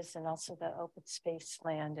course is, and also the open space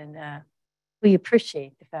land. And we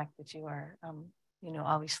appreciate the fact that you are,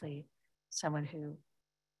 obviously someone who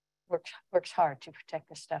works hard to protect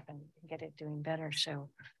this stuff and get it doing better. So,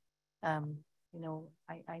 I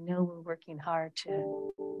know we're working hard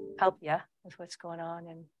to help you with what's going on,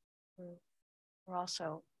 and we're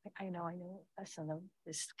also, I know us in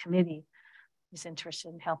this committee is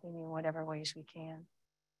interested in helping you in whatever ways we can.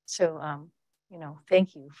 So,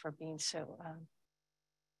 thank you for being so,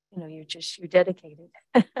 you're dedicated.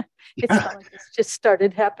 It's not like it's just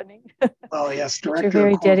started happening. Well, yes, Director. You're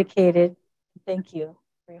very dedicated. Thank you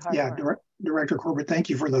for your hard work. Director Corbett, thank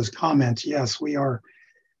you for those comments. Yes, we are.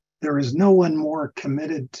 There is no one more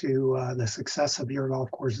committed to the success of your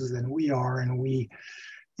golf courses than we are, and we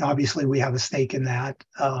have a stake in that.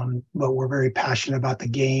 But we're very passionate about the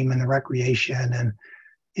game and the recreation, and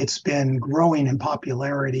it's been growing in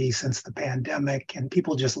popularity since the pandemic, and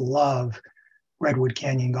people just love Redwood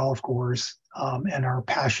Canyon Golf Course and are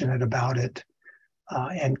passionate about it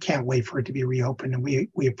and can't wait for it to be reopened. And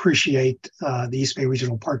we appreciate the East Bay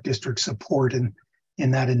Regional Park District's support in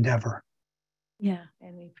that endeavor. Yeah,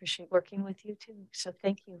 and we appreciate working with you too. So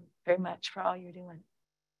thank you very much for all you're doing.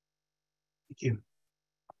 Thank you.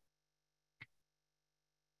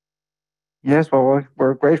 Yes, well,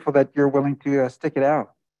 we're grateful that you're willing to stick it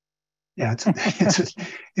out. Yeah,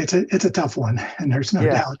 it's a tough one, and there's no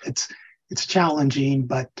doubt it's challenging.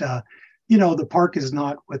 But the park is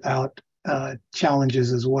not without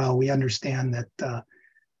challenges as well. We understand that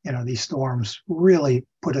these storms really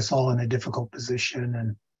put us all in a difficult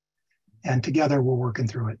position, and together we're working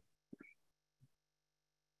through it.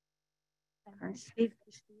 Steve.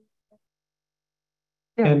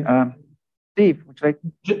 And Steve, would you like?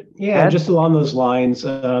 Yeah, just along those lines,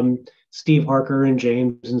 Steve Harker and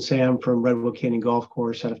James and Sam from Redwood Canyon Golf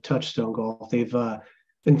Course out of Touchstone Golf. They've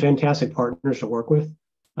been fantastic partners to work with.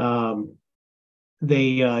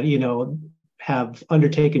 They, have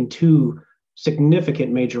undertaken 2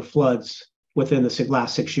 significant major floods within the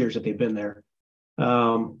last 6 years that they've been there.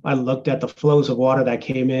 I looked at the flows of water that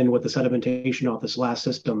came in with the sedimentation off this last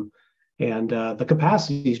system, and the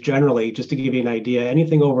capacities generally, just to give you an idea,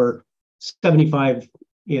 anything over 75,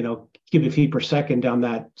 cubic feet per second down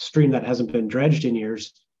that stream that hasn't been dredged in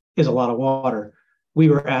years is a lot of water. We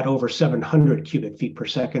were at over 700 cubic feet per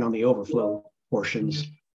second on the overflow portions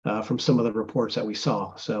from some of the reports that we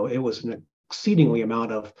saw. So it was an exceedingly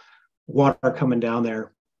amount of water coming down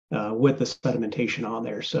there with the sedimentation on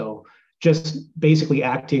there. So just basically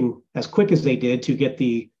acting as quick as they did to get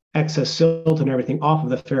the excess silt and everything off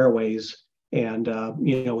of the fairways and,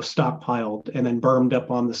 was stockpiled and then bermed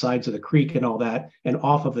up on the sides of the creek and all that and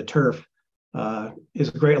off of the turf is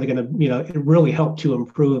greatly going to, it really helped to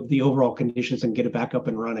improve the overall conditions and get it back up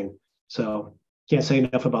and running. So can't say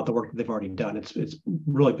enough about the work that they've already done. It's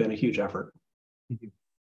really been a huge effort. Thank you.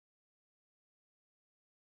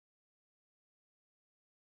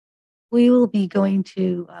 We will be going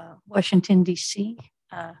to Washington, D.C.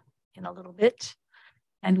 In a little bit,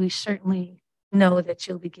 and we certainly know that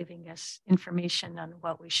you'll be giving us information on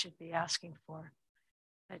what we should be asking for.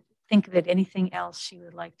 But think of it, anything else you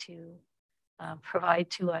would like to provide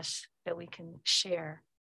to us that we can share,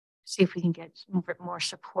 see if we can get more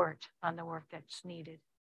support on the work that's needed.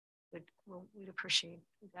 We'd appreciate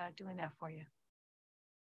doing that for you.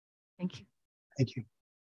 Thank you. Thank you.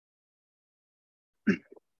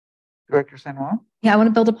 Director San Juan? Yeah, I want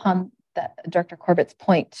to build upon that Director Corbett's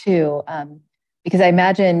point too, because I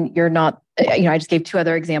imagine you're not, I just gave 2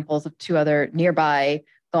 other examples of 2 other nearby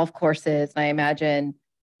golf courses. And I imagine,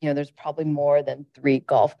 there's probably more than 3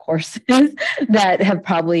 golf courses that have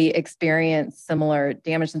probably experienced similar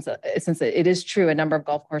damage since it is true. A number of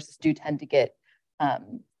golf courses do tend to get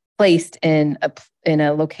placed in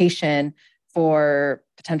a location for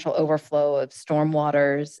potential overflow of storm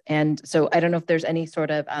waters. And so I don't know if there's any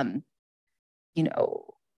sort of,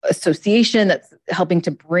 association that's helping to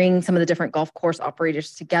bring some of the different golf course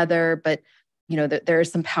operators together. But, there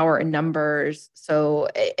is some power in numbers. So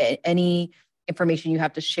any information you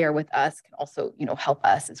have to share with us can also, help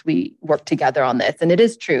us as we work together on this. And it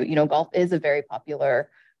is true, golf is a very popular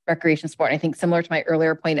recreation sport. And I think similar to my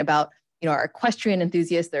earlier point about, our equestrian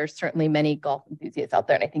enthusiasts, there's certainly many golf enthusiasts out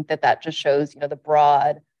there. And I think that just shows, the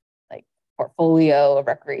broad portfolio of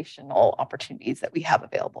recreational opportunities that we have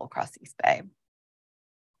available across East Bay.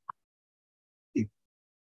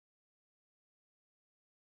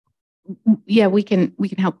 Yeah, we can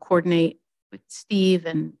help coordinate with Steve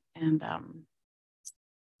and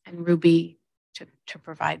Ruby to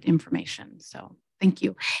provide information. So thank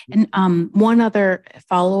you. And one other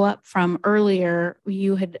follow-up from earlier,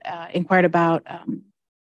 you had inquired about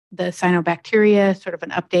the cyanobacteria, sort of an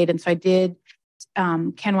update. And so I did,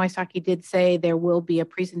 Ken Wysocki did say there will be a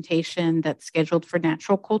presentation that's scheduled for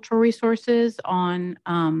natural cultural resources on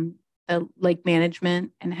the lake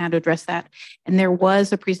management and how to address that. And there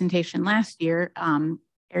was a presentation last year.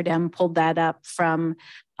 AirDem pulled that up from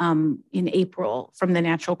in April from the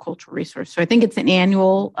Natural Cultural Resource. So I think it's an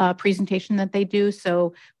annual presentation that they do.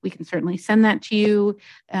 So we can certainly send that to you,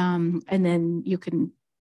 and then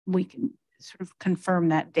we can sort of confirm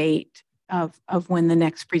that date of when the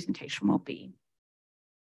next presentation will be.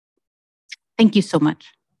 Thank you so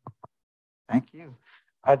much. Thank you,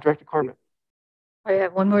 Director Corbett. I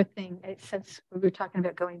have one more thing. Since we were talking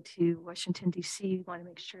about going to Washington, D.C., we want to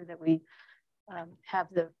make sure that we have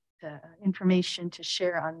the information to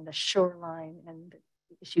share on the shoreline and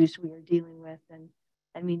the issues we are dealing with, and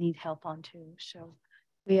we need help on too. So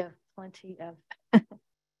we have plenty of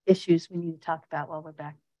issues we need to talk about while we're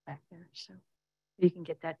back there. So if you can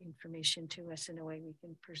get that information to us in a way we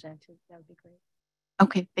can present it, that would be great.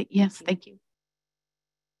 Okay. Yes, thank you.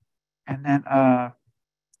 And then I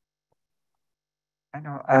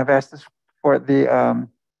know I've asked this for the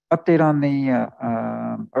update on the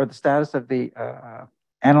or the status of the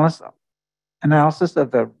analysis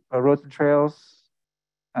of the roads and trails.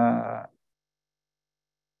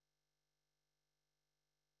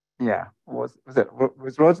 Yeah, was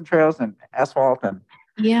roads and trails and asphalt and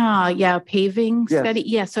paving yes. study.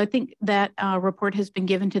 Yeah, so I think that report has been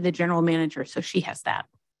given to the general manager, so she has that.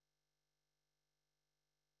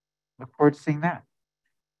 Look forward to seeing that.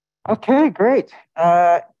 Okay, great.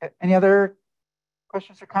 Any other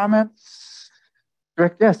questions or comments?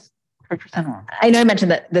 Yes, Director Senwell. I know I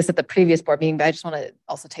mentioned this at the previous board meeting, but I just want to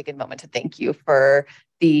also take a moment to thank you for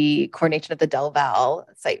the coordination of the Del Val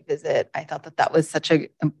site visit. I thought that was such an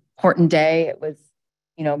important day. It was,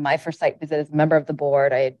 my first site visit as a member of the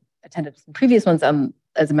board. I had attended some previous ones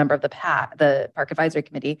as a member of the Park Advisory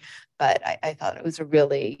Committee, but I thought it was a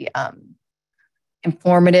really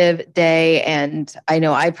informative day. And I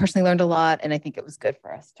know I personally learned a lot, and I think it was good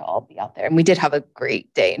for us to all be out there. And we did have a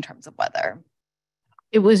great day in terms of weather.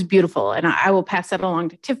 It was beautiful. And I will pass that along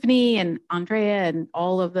to Tiffany and Andrea and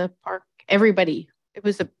all of the park, everybody. It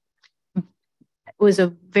was a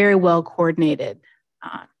very well coordinated,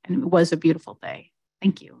 and it was a beautiful day.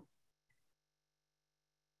 Thank you.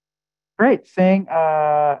 Great. Saying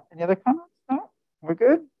any other comments? No, we're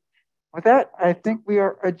good. With that, I think we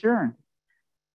are adjourned.